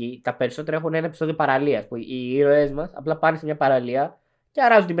πλοκή. Τα περισσότερα έχουν ένα επεισόδιο παραλίας. Που οι ήρωές μας απλά πάνε σε μια παραλία και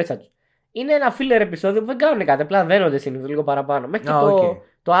αράζουν την πέτσα τους. Είναι ένα filler επεισόδιο που δεν κάνουν κάτι. Απλά δένονται συνήθως λίγο παραπάνω. Μέχρι και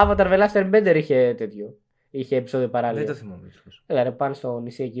το Avatar The Last Airbender είχε τέτοιο. Είχε επεισόδιο παραλίας. Δεν το θυμάμαι. Δηλαδή πάνε στο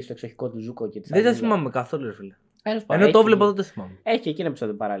νησί εκεί στο εξοχικό του Ζούκο και δεν το θυμάμαι καθόλου, ρε φίλε. Ενώ το βλέπω δεν το θυμάμαι. Έχει εκεί ένα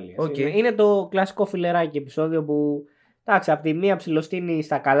επεισόδιο παραλίας. Είναι το κλασικό φιλεράκι επεισόδιο που. Εντάξει, από τη μία ψιλοστείνει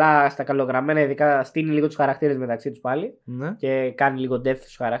στα καλογραμμένα, ειδικά στείνει λίγο τους χαρακτήρες μεταξύ τους πάλι. Ναι. Και κάνει λίγο depth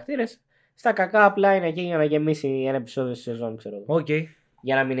στους χαρακτήρες. Στα κακά απλά είναι εκεί για να γεμίσει ένα επεισόδιο στη σεζόν, ξέρω εγώ.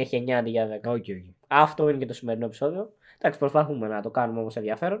 Για να μην έχει 9 αντί για 10. Αυτό είναι και το σημερινό επεισόδιο. Εντάξει, προσπαθούμε να το κάνουμε όμως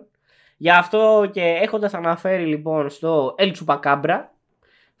ενδιαφέρον. Γι' αυτό και έχοντας αναφέρει λοιπόν στο El Chupacabra,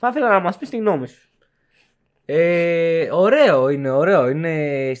 θα ήθελα να μας πεις τη γνώμη σου. Ωραίο. Είναι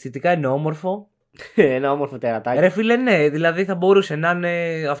αισθητικά είναι όμορφο. Ένα όμορφο τερατάκι. Ρε φίλε, ναι, δηλαδή θα μπορούσε να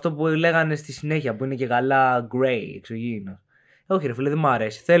είναι αυτό που λέγανε στη συνέχεια που είναι και καλά grey, εξωγήινο. Όχι, ρε φίλε, δεν μου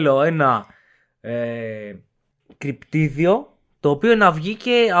αρέσει. Θέλω ένα κρυπτίδιο το οποίο να βγει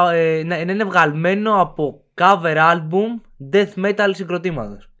και να είναι βγαλμένο από cover album death metal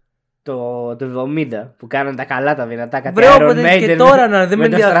συγκροτήματος. Το 70 που κάνανε τα καλά τα δυνατά κάτι και τώρα να δεν με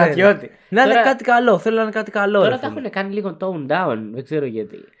ενδιαφέρει. Να είναι κάτι καλό, θέλω να είναι κάτι καλό. Τώρα τα έχουν κάνει λίγο tone down, δεν ξέρω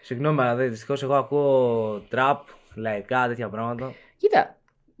γιατί. Συγγνώμη, αλλά δυστυχώς εγώ ακούω trap, λαϊκά, τέτοια πράγματα. Κοίτα,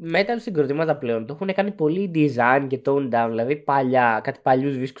 metal συγκροτήματα πλέον το έχουν κάνει πολύ design και tone down, δηλαδή κάτι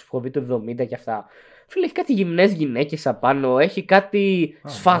παλιούς δίσκους που έχω δει το 70 και αυτά. Φίλε, έχει κάτι γυμνές γυναίκες απάνω, έχει κάτι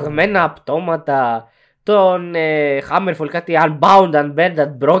σφαγμένα απτώματα. Τον Hammerfall, κάτι unbound, unburned,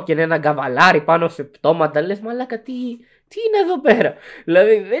 unbroken, ένα καβαλάρι πάνω σε πτώματα. Λες μαλάκα τι είναι εδώ πέρα.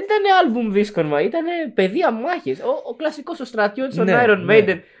 Δηλαδή δεν ήταν άλμπουμ δίσκων, ήταν πεδία μάχης. Ο κλασικός ο στρατιώτης, ο Iron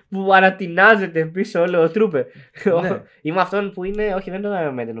Maiden που ανατινάζεται πίσω όλο ο Τρούπε. Είμαι αυτόν που είναι, όχι δεν είναι τον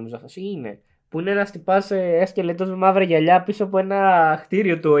Iron Maiden νομίζω αυτός, είναι. Που είναι ένας τυπάς σκελετός με μαύρα γυαλιά πίσω από ένα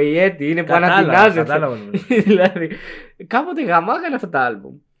κτίριο του ΟΗΕΤ. Είναι που ανατινάζεται. Δηλαδή κάποτε γαμάγανε αυτά τα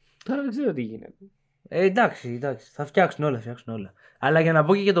άλμπουμ. Τώρα δεν ξέρω τι γίνεται. Εντάξει, θα φτιάξουν όλα. Αλλά για να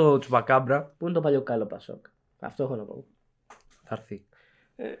πω και για το Chupacabra. Πού είναι το παλιό καλό Πασόκ. Αυτό έχω να πω. Θα έρθει.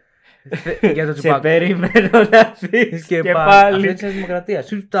 Για το Σε περιμένω να δεις και πάλι. Αυτό είναι της Δημοκρατίας.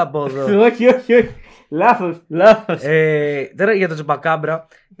 Σου τα από εδώ. Όχι. Λάθος. Τώρα για το Chupacabra.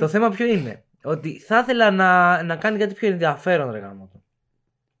 Το θέμα ποιο είναι. Ότι θα ήθελα να κάνει κάτι πιο ενδιαφέρον, ρε γάμο.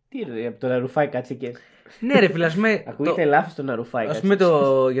 Τι ρε, από το να ρουφάει κατσίκες. Ναι, ρε φίλε, ας πούμε. Ακούγεται λάθος το να ρουφάει κατσίκες. Ας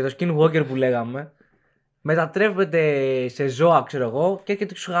πούμε για το Skinwalker που λέγαμε. Μετατρέπεται σε ζώα, ξέρω εγώ, και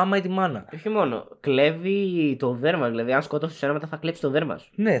έρχεται σου γάμαει τη μάνα. Όχι μόνο. Κλέβει το δέρμα. Δηλαδή, αν σκότωσε ένα, μετά θα κλέψει το δέρμα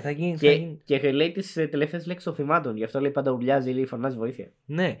σου. Ναι, θα γίνει. Και λέει τις τελευταίες λέξεις των θυμάτων. Γι' αυτό λέει πάντα ουρλιάζει ή φωνάζει βοήθεια.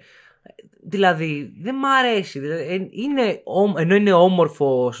 Ναι. Δηλαδή, δεν μ' αρέσει. Δηλαδή, ενώ είναι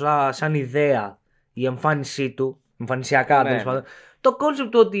όμορφο σαν ιδέα η εμφάνισή του, εμφανισιακά τέλος πάντων. Το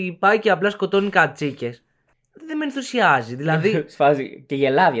κόνσεπτ του ότι πάει και απλά σκοτώνει κατσίκες. Δεν με ενθουσιάζει. Δηλαδή. Σφάζει και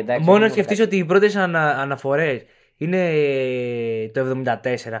γελάδια, εντάξει. Μόνο να σκεφτείς ότι οι πρώτες αναφορές είναι το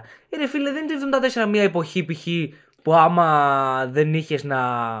 74. Ρε φίλε, δεν είναι το 74 μια εποχή π.χ. που άμα δεν είχες να.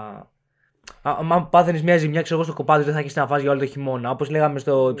 Άμα πάθαινες μια ζημιά, ξέρω εγώ, στο κοπάδι, δεν θα έχεις να φας για όλο το χειμώνα. Όπως λέγαμε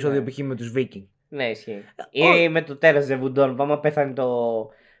στο επεισόδιο π.χ. με τους Βίκινγκ. Ναι, ισχύει. Ή με το τέρας Ζεβουντών, που άμα πέθανε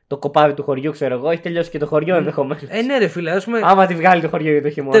το κοπάδι του χωριού, ξέρω εγώ, έχει τελειώσει και το χωριό ενδεχομένως. Ναι, ρε φίλε, ας πούμε. Άμα τη βγάλει το χωριό για το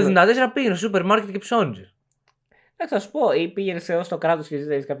χειμώνα. Το 74 πήγαινε στο σούπερ μάρκετ και ψώνιζε. Θα σου πω, ή πήγαινε στο κράτος και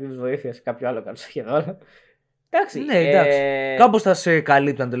ζήτησε κάποιο βοήθεια σε κάποιο άλλο κράτος σχεδόν. Εντάξει. Ναι, εντάξει. Κάπως θα σε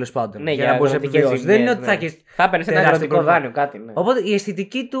καλύπταν τέλος πάντων. Ναι, για να μπορείς να επιβιώσεις. Δεν είναι ότι θα έχεις. Θα έπαιρνες ένα αγροτικό δάνειο, κάτι. Ναι. Οπότε η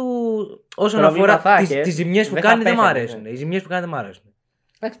αισθητική του όσον αφορά τις ζημιές που κάνει δεν μ' αρέσουν. Οι ζημιές που κάνει δεν μ' αρέσουν.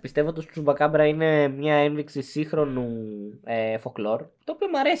 Εντάξει, πιστεύω ότι το Chupacabra είναι μια ένδειξη σύγχρονου folklore, το οποίο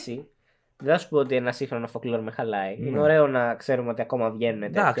μου αρέσει. Δεν θα σου πω ότι ένα σύγχρονο folklore με χαλάει. Είναι ωραίο να ξέρουμε ότι ακόμα βγαίνουν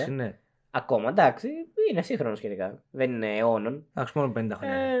τέτοια. Εντάξει, ναι. Ακόμα, εντάξει, είναι σύγχρονο σχετικά. Δεν είναι αιώνων. Εντάξει, μόνο 50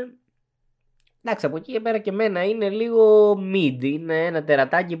 χρόνια. Εντάξει, από εκεί και πέρα και εμένα είναι λίγο mid. Είναι ένα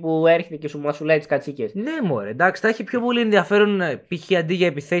τερατάκι που έρχεται και σου λέει τις κατσίκες. Ναι, μωρέ, εντάξει, θα έχει πιο πολύ ενδιαφέρον π.χ. αντί για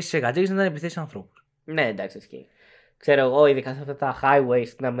επιθέσεις σε κατσίκες να ήταν επιθέσεις ανθρώπους. Ναι, εντάξει, ισχύει. Ξέρω εγώ, ειδικά σε αυτά τα highways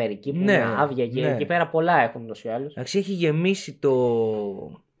στην Αμερική που είναι άδεια και εκεί πέρα πολλά έχουν ούτως ή άλλως. Εντάξει, έχει γεμίσει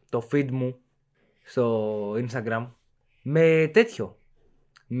το feed μου στο Instagram με τέτοιο.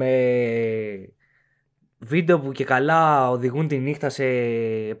 Με βίντεο που και καλά οδηγούν τη νύχτα σε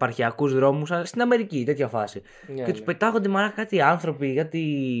επαρχιακούς δρόμους στην Αμερική, τέτοια φάση. Και τους πετάγονται μαλάκα κάτι άνθρωποι, κάτι.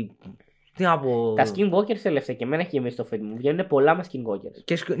 Τι να πω. Τα skinwalkers τελευταία και εμένα έχει γεμίσει το feed μου. Βγαίνουν πολλά με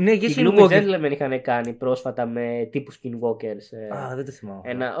skinwalkers. Ναι, και οι Gloomy Gentlemen είχαν κάνει πρόσφατα με τύπου skinwalkers. Δεν το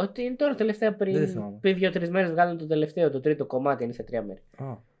θυμάμαι. Ότι είναι τώρα τελευταία πριν 2-3 μέρες βγάλουν το τελευταίο, το τρίτο κομμάτι, είναι σε 3 μέρες.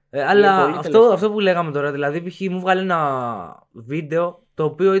 Αλλά αυτό που λέγαμε τώρα, δηλαδή π.χ. μου βγάλε ένα βίντεο το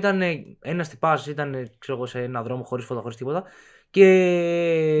οποίο ήταν ένας τυπάς, ήταν ξέρω εγώ, σε ένα δρόμο χωρίς φώτα, χωρίς τίποτα.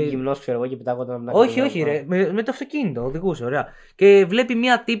 Και. Γυμνός, ξέρω εγώ, και πετάγονταν να όχι, ρε. Με το αυτοκίνητο, οδηγούσε, ωραία. Και βλέπει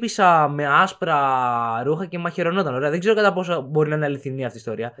μια τύπισσα με άσπρα ρούχα και μαχαιρωνόταν, ωραία. Δεν ξέρω κατά πόσο μπορεί να είναι αληθινή αυτή η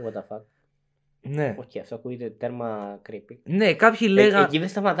ιστορία. What the fuck. Ναι. Όχι, αυτό ακούγεται τέρμα creepy. Ναι, κάποιοι λέγανε. Εκεί δεν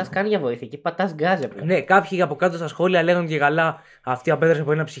σταματάς καν για βοήθεια, εκεί πατάς γκάζ απλά. Ναι, κάποιοι από κάτω στα σχόλια λέγανε και καλά αυτή απέδρασε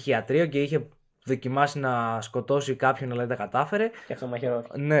από ένα ψυχιατρίο και είχε δοκιμάσει να σκοτώσει κάποιον, αλλά δεν τα κατάφερε. Και αυτό μαχαιρό.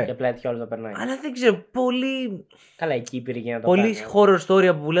 Ναι. Και απλά έτυχε όλο το περνάει. Αλλά δεν ξέρω, πολύ. Καλά, εκεί υπήρχε για να το πολύ horror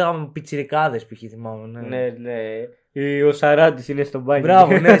story που λέγαμε πιτσιρικάδες π.χ. θυμάμαι. Ναι. Ο Σαράντης είναι στο μπάνιο.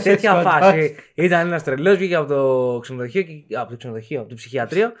 Μπράβο, ναι, τέτοια φάση. Ήταν ένας τρελός, βγήκε από το ξενοδοχείο, από το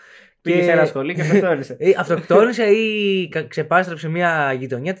ψυχιατρίο. Πήγε σε ένα σχολείο και αυτοκτόνησε. Αυτοκτόνησε ή ξεπάστρεψε μια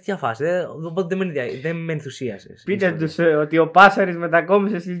γειτονιά, τέτοια φάση. Οπότε δεν με ενθουσίασε. Πείτε τους ότι ο Πάσαρης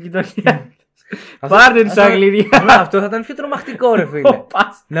μετακόμισε στη γειτονιά. Πάρτε τους Αγγλίδια. Αυτό θα ήταν πιο τρομακτικό, ρε φίλε.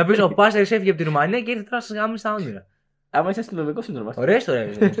 Να πει ο Πάσαρης έφυγε από τη Ρουμανία και ήρθε τώρα σα γάμισε στα όνειρα. Άμα είσαι αστυνομικό, είναι τρομακτικό. Ωραία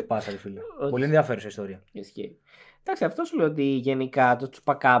ιστορία του Πάσαρη, φίλε. Πολύ ενδιαφέρουσα ιστορία. Ισχύει. Εντάξει, αυτό σου λέω ότι γενικά το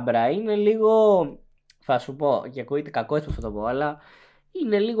Chupacabra είναι λίγο. Θα σου πω, και ακούγεται κακό έτσι που θα το πω, αλλά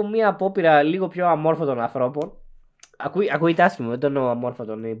είναι λίγο μια απόπειρα λίγο πιο αμόρφωτων ανθρώπων. Ακούγεται άσχημο, δεν το εννοώ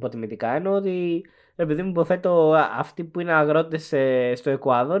αμόρφωτων υποτιμητικά. Εννοώ ότι επειδή μου υποθέτω αυτοί που είναι αγρότες στο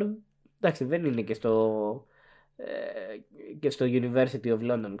Εκουάδορ, εντάξει, δεν είναι και στο University of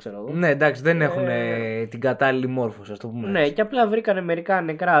London, ξέρω εγώ. Ναι, εντάξει, δεν έχουν την κατάλληλη μόρφωση, α το πούμε. Ναι, και απλά βρήκανε μερικά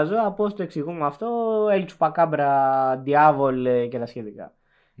νεκρά ζώα. Πώς το εξηγούμε αυτό, El Chupacabra Diavol και τα σχετικά.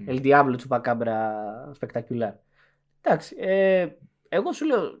 El Diablo Chupacabra Spectacular. Εντάξει, εγώ σου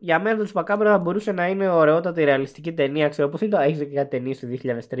λέω, για μένα το Chupacabra μπορούσε να είναι ωραιότατη ρεαλιστική ταινία. Ξέρω πώς είναι το. Έχεις και κάτι ταινίες του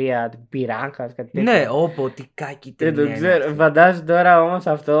 2003, τύπου Πυράγχας, κάτι τέτοιο. Ναι, τι κάκι ταινία. Δεν το ξέρω. Φαντάζομαι τώρα όμως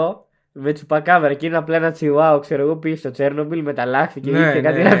αυτό με Chupacabra και είναι απλά ένα τσιουάου, ξέρω εγώ, πήγε στο Τσέρνομπιλ, μεταλλάχθηκε και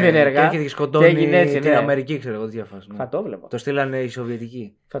κάτι ραδιενεργά. Και σκοτώνει την Αμερική, ξέρω εγώ, τι διαφάση. Θα το βλέπα. Το στείλανε οι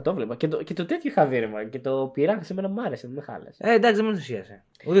Σοβιετικοί. Θα το βλέπα. Και το τέτοιο είχα δει, ρε. Και το Πυράγχα σε μένα μου άρεσε, δεν με χάλασε. Εντάξει, δεν με ενθουσίασε.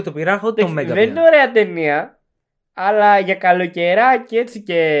 Ούτε το Πυράγχα, ούτε το Μέγκα. Δεν είναι ωραία ταινία. Αλλά για καλοκαιράκι έτσι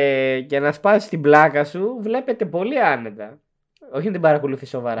και να σπάσει την πλάκα σου, βλέπετε πολύ άνετα. Όχι να την παρακολουθεί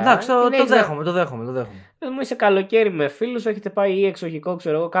σοβαρά. Εντάξει, το δέχομαι. Δεν μου είσαι καλοκαίρι με φίλους, έχετε πάει ή εξοχικό,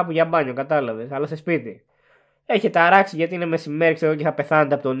 ξέρω εγώ, κάπου για μπάνιο, κατάλαβες, αλλά σε σπίτι. Έχετε αράξει γιατί είναι μεσημέρι, ξέρω και θα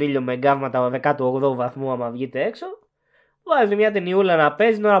πεθάνετε από τον ήλιο με εγκάβματα 18 βαθμού άμα βγείτε έξω. Βάζετε μια ταινιούλα να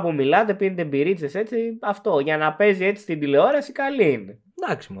παίζει την ώρα που μιλάτε, πίνετε μπυρίτσες έτσι. Αυτό για να παίζει έτσι στην τηλεόραση καλή είναι.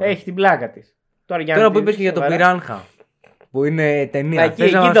 Εντάξει, έχει την πλάκα της. Τώρα που είπες και για το Πυράγχα, που είναι ταινία.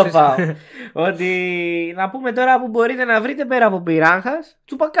 Εκεί το πάω. Ότι να πούμε τώρα που μπορείτε να βρείτε πέρα από Πυράγχας,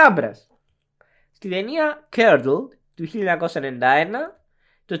 Τσουπακάμπρας. Στη ταινία Curdled του 1991,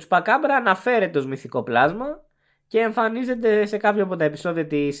 το Chupacabra αναφέρεται ως μυθικό πλάσμα και εμφανίζεται σε κάποιο από τα επεισόδια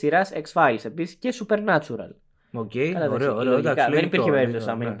της σειράς X-Files επίσης και Supernatural. Οκ, ωραίο. Δεν υπήρχε περίπτωση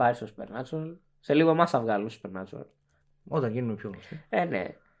να μην υπάρχει στο Supernatural. Σε λίγο εμάς θα βγάλουν Supernatural. Όταν γίνουμε πιο γνωστοί. Ναι.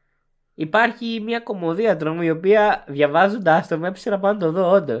 Υπάρχει μια κομμωδίατρο μου η οποία διαβάζοντας το με έπεισε να πάω να το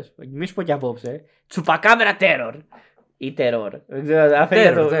δω όντως. Μη σου πω κι απόψε. Chupacabra Terror. Ή Terror. Δεν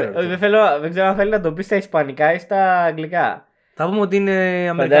ξέρω αν θέλει να το πει στα ισπανικά ή στα αγγλικά. Θα πούμε ότι είναι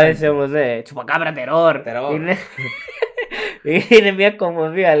αμερικάνικο. Φαντάζεσαι όμως, Chupacabra Terror. Είναι... Είναι μια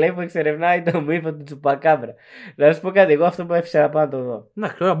κομμωδία, λέει, που εξερευνάει το μύθο του Τσουπακάμπρα. Να σου πω κάτι, εγώ αυτό που έφυγα να πάω να το δω.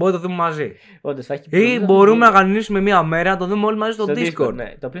 Εντάξει, τώρα μπορούμε να το δούμε μαζί. Όντως, θα έχει Ή μπορούμε να κανονίσουμε μια μέρα να το δούμε όλοι μαζί στο Discord.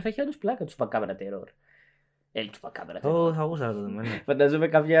 Ναι. Το οποίο θα έχει όντως πλάκα του Τσουπακάμπρα terror. Τσουπακάμπρα. Θα ακούσω να το δούμε. Φανταζόμαι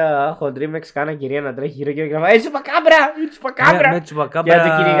κάποια χοντρή μεξικάνα κυρία να τρέχει γύρω-γύρω και να πάει Τσουπακάμπρα! Τσουπακάμπρα! Με Και να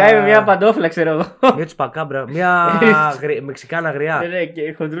την κυνηγάει με μια παντόφλα, ξέρω εγώ. Μια Τσουπακάμπρα. Μια μεξικάνα γριά. Ναι,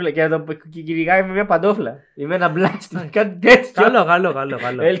 και χοντρούλα και να το κυνηγάει με μια παντόφλα. Ή με ένα μπλάστι. Κάτι τέτοιο.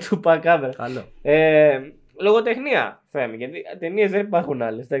 Καλό. Τσουπακάμπρα. Λογοτεχνία. Θέμη. Γιατί ταινίες δεν υπάρχουν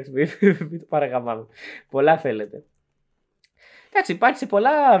άλλες. Εντάξει, μην το παρακαμβάνω. Πολλά θέλετε. Εντάξει, υπάρχει σε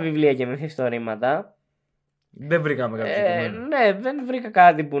πολλά βιβλία και μυθιστορήματα. Δεν βρήκαμε κάποιο συγκεκριμένο. Ναι, δεν βρήκα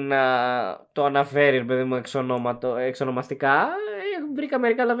κάτι που να το αναφέρει, παιδί μου, εξονομαστικά. Βρήκα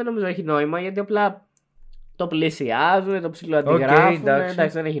μερικά, αλλά δεν νομίζω έχει νόημα, γιατί απλά το πλησιάζουν, το ψιλοαντιγράφουν. Εντάξει,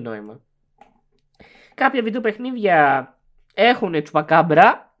 δεν έχει νόημα. Κάποια βιντεοπαιχνίδια έχουν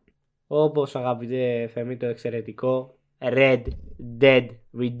Τσουπακάμπρα, όπως αγαπητέ Θέμη το εξαιρετικό Red Dead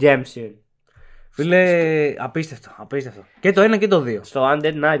Redemption. Φίλε, απίστευτο. Και το 1 και το 2. Στο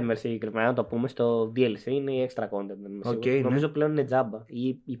Undead Nightmare συγκεκριμένα, να το πούμε, στο DLC είναι η extra content. Νομίζω πλέον είναι τζάμπα.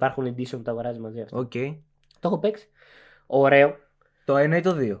 Ή υπάρχουν edition που τα αγοράζει μαζί αυτό. Το έχω παίξει. Ωραίο. Το 1 ή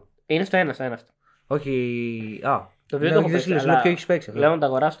το 2. Είναι στο 1 αυτό. Όχι. Το 2 το έχω παίξει. Αλλά... Ποιο έχει παίξει. Λέω να το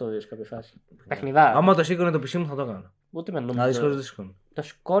αγοράσω το 2 σε κάποια φάση. Παιχνιδάρα. Άμα το σήκωνε το PC μου θα το έκανα. Ούτε με νόμιζα. Να δυσκολεύει το σηκώνει. Το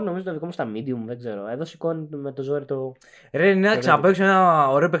σηκώνει νομίζω το δικό μου στα medium, δεν ξέρω. Εδώ σηκώνει με το ζόρι το. Ρε, ναι, ξαναπέξω ένα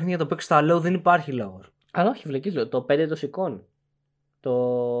ωραίο παιχνίδι το παίξει στα low, δεν υπάρχει λόγο. Αλλά όχι, βλεκείς λέω. Το 5 το σηκώνει.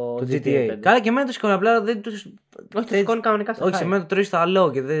 Το GTA. Καλά και εμένα το σηκώνει, απλά δεν το. Όχι, το σηκώνει κανονικά στα high. Όχι, σε μένα το τρώει στα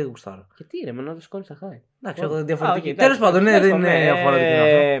low και δεν γουστάρω. Γιατί ρε, εμένα το σηκώνει στα high. Εντάξει, έχω διαφορετική. Τέλο πάντων, ναι, δεν είναι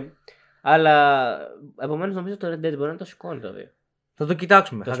διαφορετικό. Αλλά επομένως νομίζω το Red Dead μπορεί να το σηκώνει το 2. Θα το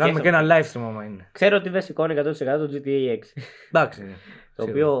κοιτάξουμε. Θα κάνουμε και ένα live stream άμα είναι. Ξέρω ότι δεν σηκώνει 100% το GTA 6. Εντάξει. Το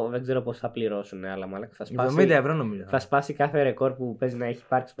οποίο δεν ξέρω πώς θα πληρώσουν, αλλά μάλλον θα σπάσει. 70 ευρώ νομίζω. Θα σπάσει κάθε ρεκόρ που παίζει να έχει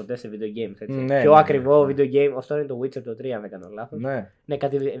υπάρξει ποτέ σε video games. Έτσι. Ναι, πιο ακριβό video game, αυτό είναι το Witcher το 3, αν δεν κάνω λάθος. Ναι. Είναι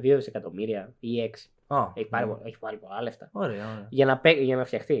κάτι 2 δισεκατομμύρια ή 6. Έχει πάρει πολλά λεφτά. Ωραία. Για να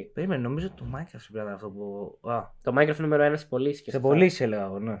φτιαχτεί. Περίμενε, νομίζω το Minecraft πρέπει αυτό που. Το Minecraft νούμερο 1 σε πωλήσει. Σε πωλήσει έλεγα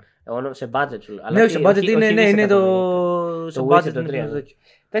εγώ, ναι. Σε budget σου λέω. Ναι, σε budget είναι το budget το 3.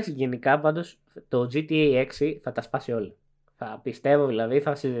 Εντάξει, γενικά πάντως το GTA 6 θα τα σπάσει όλα. Θα πιστεύω δηλαδή,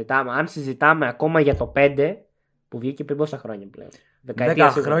 θα συζητάμε. Αν συζητάμε ακόμα για το 5 που βγήκε πριν πόσα χρόνια πλέον. 10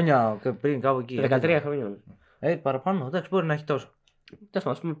 χρόνια πριν κάπου εκεί. 13 χρόνια. Παραπάνω, εντάξει, μπορεί να έχει τόσο. Τέλος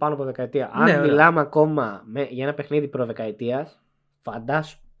πάντων, α πούμε πάνω από δεκαετία. Αν μιλάμε ακόμα για ένα παιχνίδι προδεκαετίας,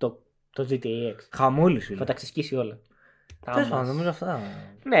 φαντάσου το GTA 6. Χαμούλης, θα τα ξεσκίσει όλα. Τέλος πάντων, νομίζω αυτά.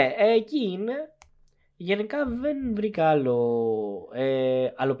 Ναι, εκεί είναι. Γενικά δεν βρήκα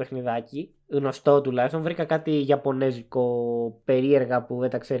άλλο παιχνιδάκι, γνωστό τουλάχιστον. Βρήκα κάτι ιαπωνέζικο περίεργα που δεν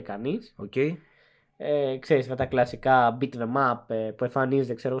τα ξέρει κανείς. Ξέρεις, με τα κλασικά beat them up που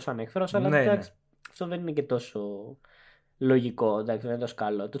εμφανίζεται, ξέρω, σαν εχθρός, αλλά εντάξει, αυτό δεν είναι και τόσο λογικό, εντάξει, δεν είναι τόσο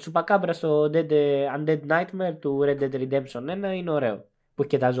καλό. Το Chupacabra στο Undead Nightmare του Red Dead Redemption 1 είναι ωραίο, που έχει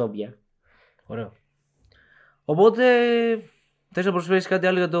και τα ζόμπια. Ωραίο. Οπότε... Θες να προσφέρεις κάτι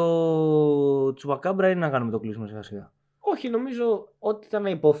άλλο για το Chupacabra ή να κάνουμε το κλείσιμο σιγά σιγά? Όχι, νομίζω ότι ήταν να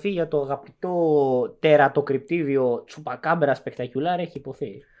υποθεί για το αγαπητό τερατοκρυπτίδιο Chupacabra Spectacular έχει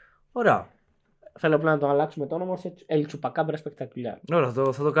υποθεί. Ωραία. Θέλω απλά να το αλλάξουμε το όνομα σε El Chupacabra Spectacular. Ωραία,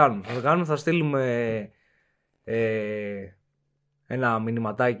 θα το κάνουμε. Θα στείλουμε ένα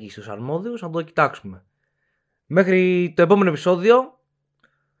μηνυματάκι στους αρμόδιους να το κοιτάξουμε. Μέχρι το επόμενο επεισόδιο.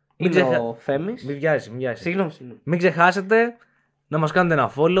 Ο Θέμης. Μην βιάζεις. Συγγνώμη. Μην ξεχάσετε να μας κάνετε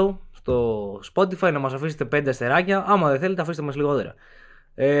ένα follow στο Spotify, να μας αφήσετε 5 αστεράκια. Άμα δεν θέλετε, αφήστε μας λιγότερα.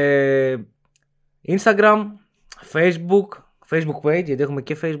 Instagram, Facebook page, γιατί έχουμε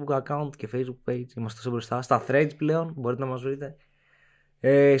και Facebook account και Facebook page. Είμαστε τόσο μπροστά. Στα threads πλέον, μπορείτε να μας βρείτε.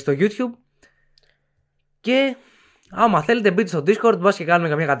 Στο YouTube. Και άμα θέλετε, μπείτε στο Discord. Μπας και κάνουμε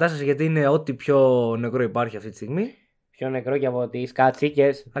καμία κατάσταση, γιατί είναι ό,τι πιο νεκρό υπάρχει αυτή τη στιγμή. Πιο νεκρό και από τις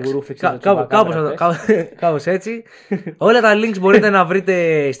κατσίκες που ρούφηξε κάπως έτσι. Όλα τα links μπορείτε να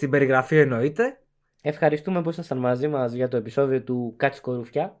βρείτε στην περιγραφή, εννοείται. Ευχαριστούμε που ήσασταν μαζί μας για το επεισόδιο του Κάτσικο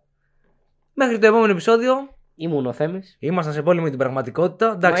Ρουφιά. Μέχρι το επόμενο επεισόδιο. Ήμουν ο Θέμης. Ήμασταν σε πόλη με την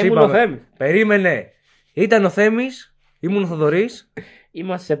πραγματικότητα. Εντάξει, ήμουν ο Θέμης. Περίμενε. Ήταν ο Θέμης. Ήμουν ο Θοδωρής.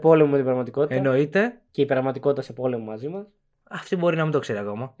 Είμαστε σε πόλεμο με την πραγματικότητα. Εννοείται. Και η πραγματικότητα σε πόλεμο μαζί μας. Αυτή μπορεί να μην το ξέρει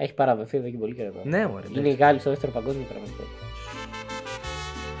ακόμα. Έχει παραδοθεί εδώ και πολύ καιρό. Ναι, μωρέ. Είναι οι Γάλλοι στο δεύτερο παγκόσμιο πραγματικότητα.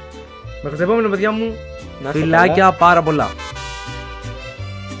 Μέχρι το επόμενο, παιδιά μου. Φιλάκια πάρα πολλά.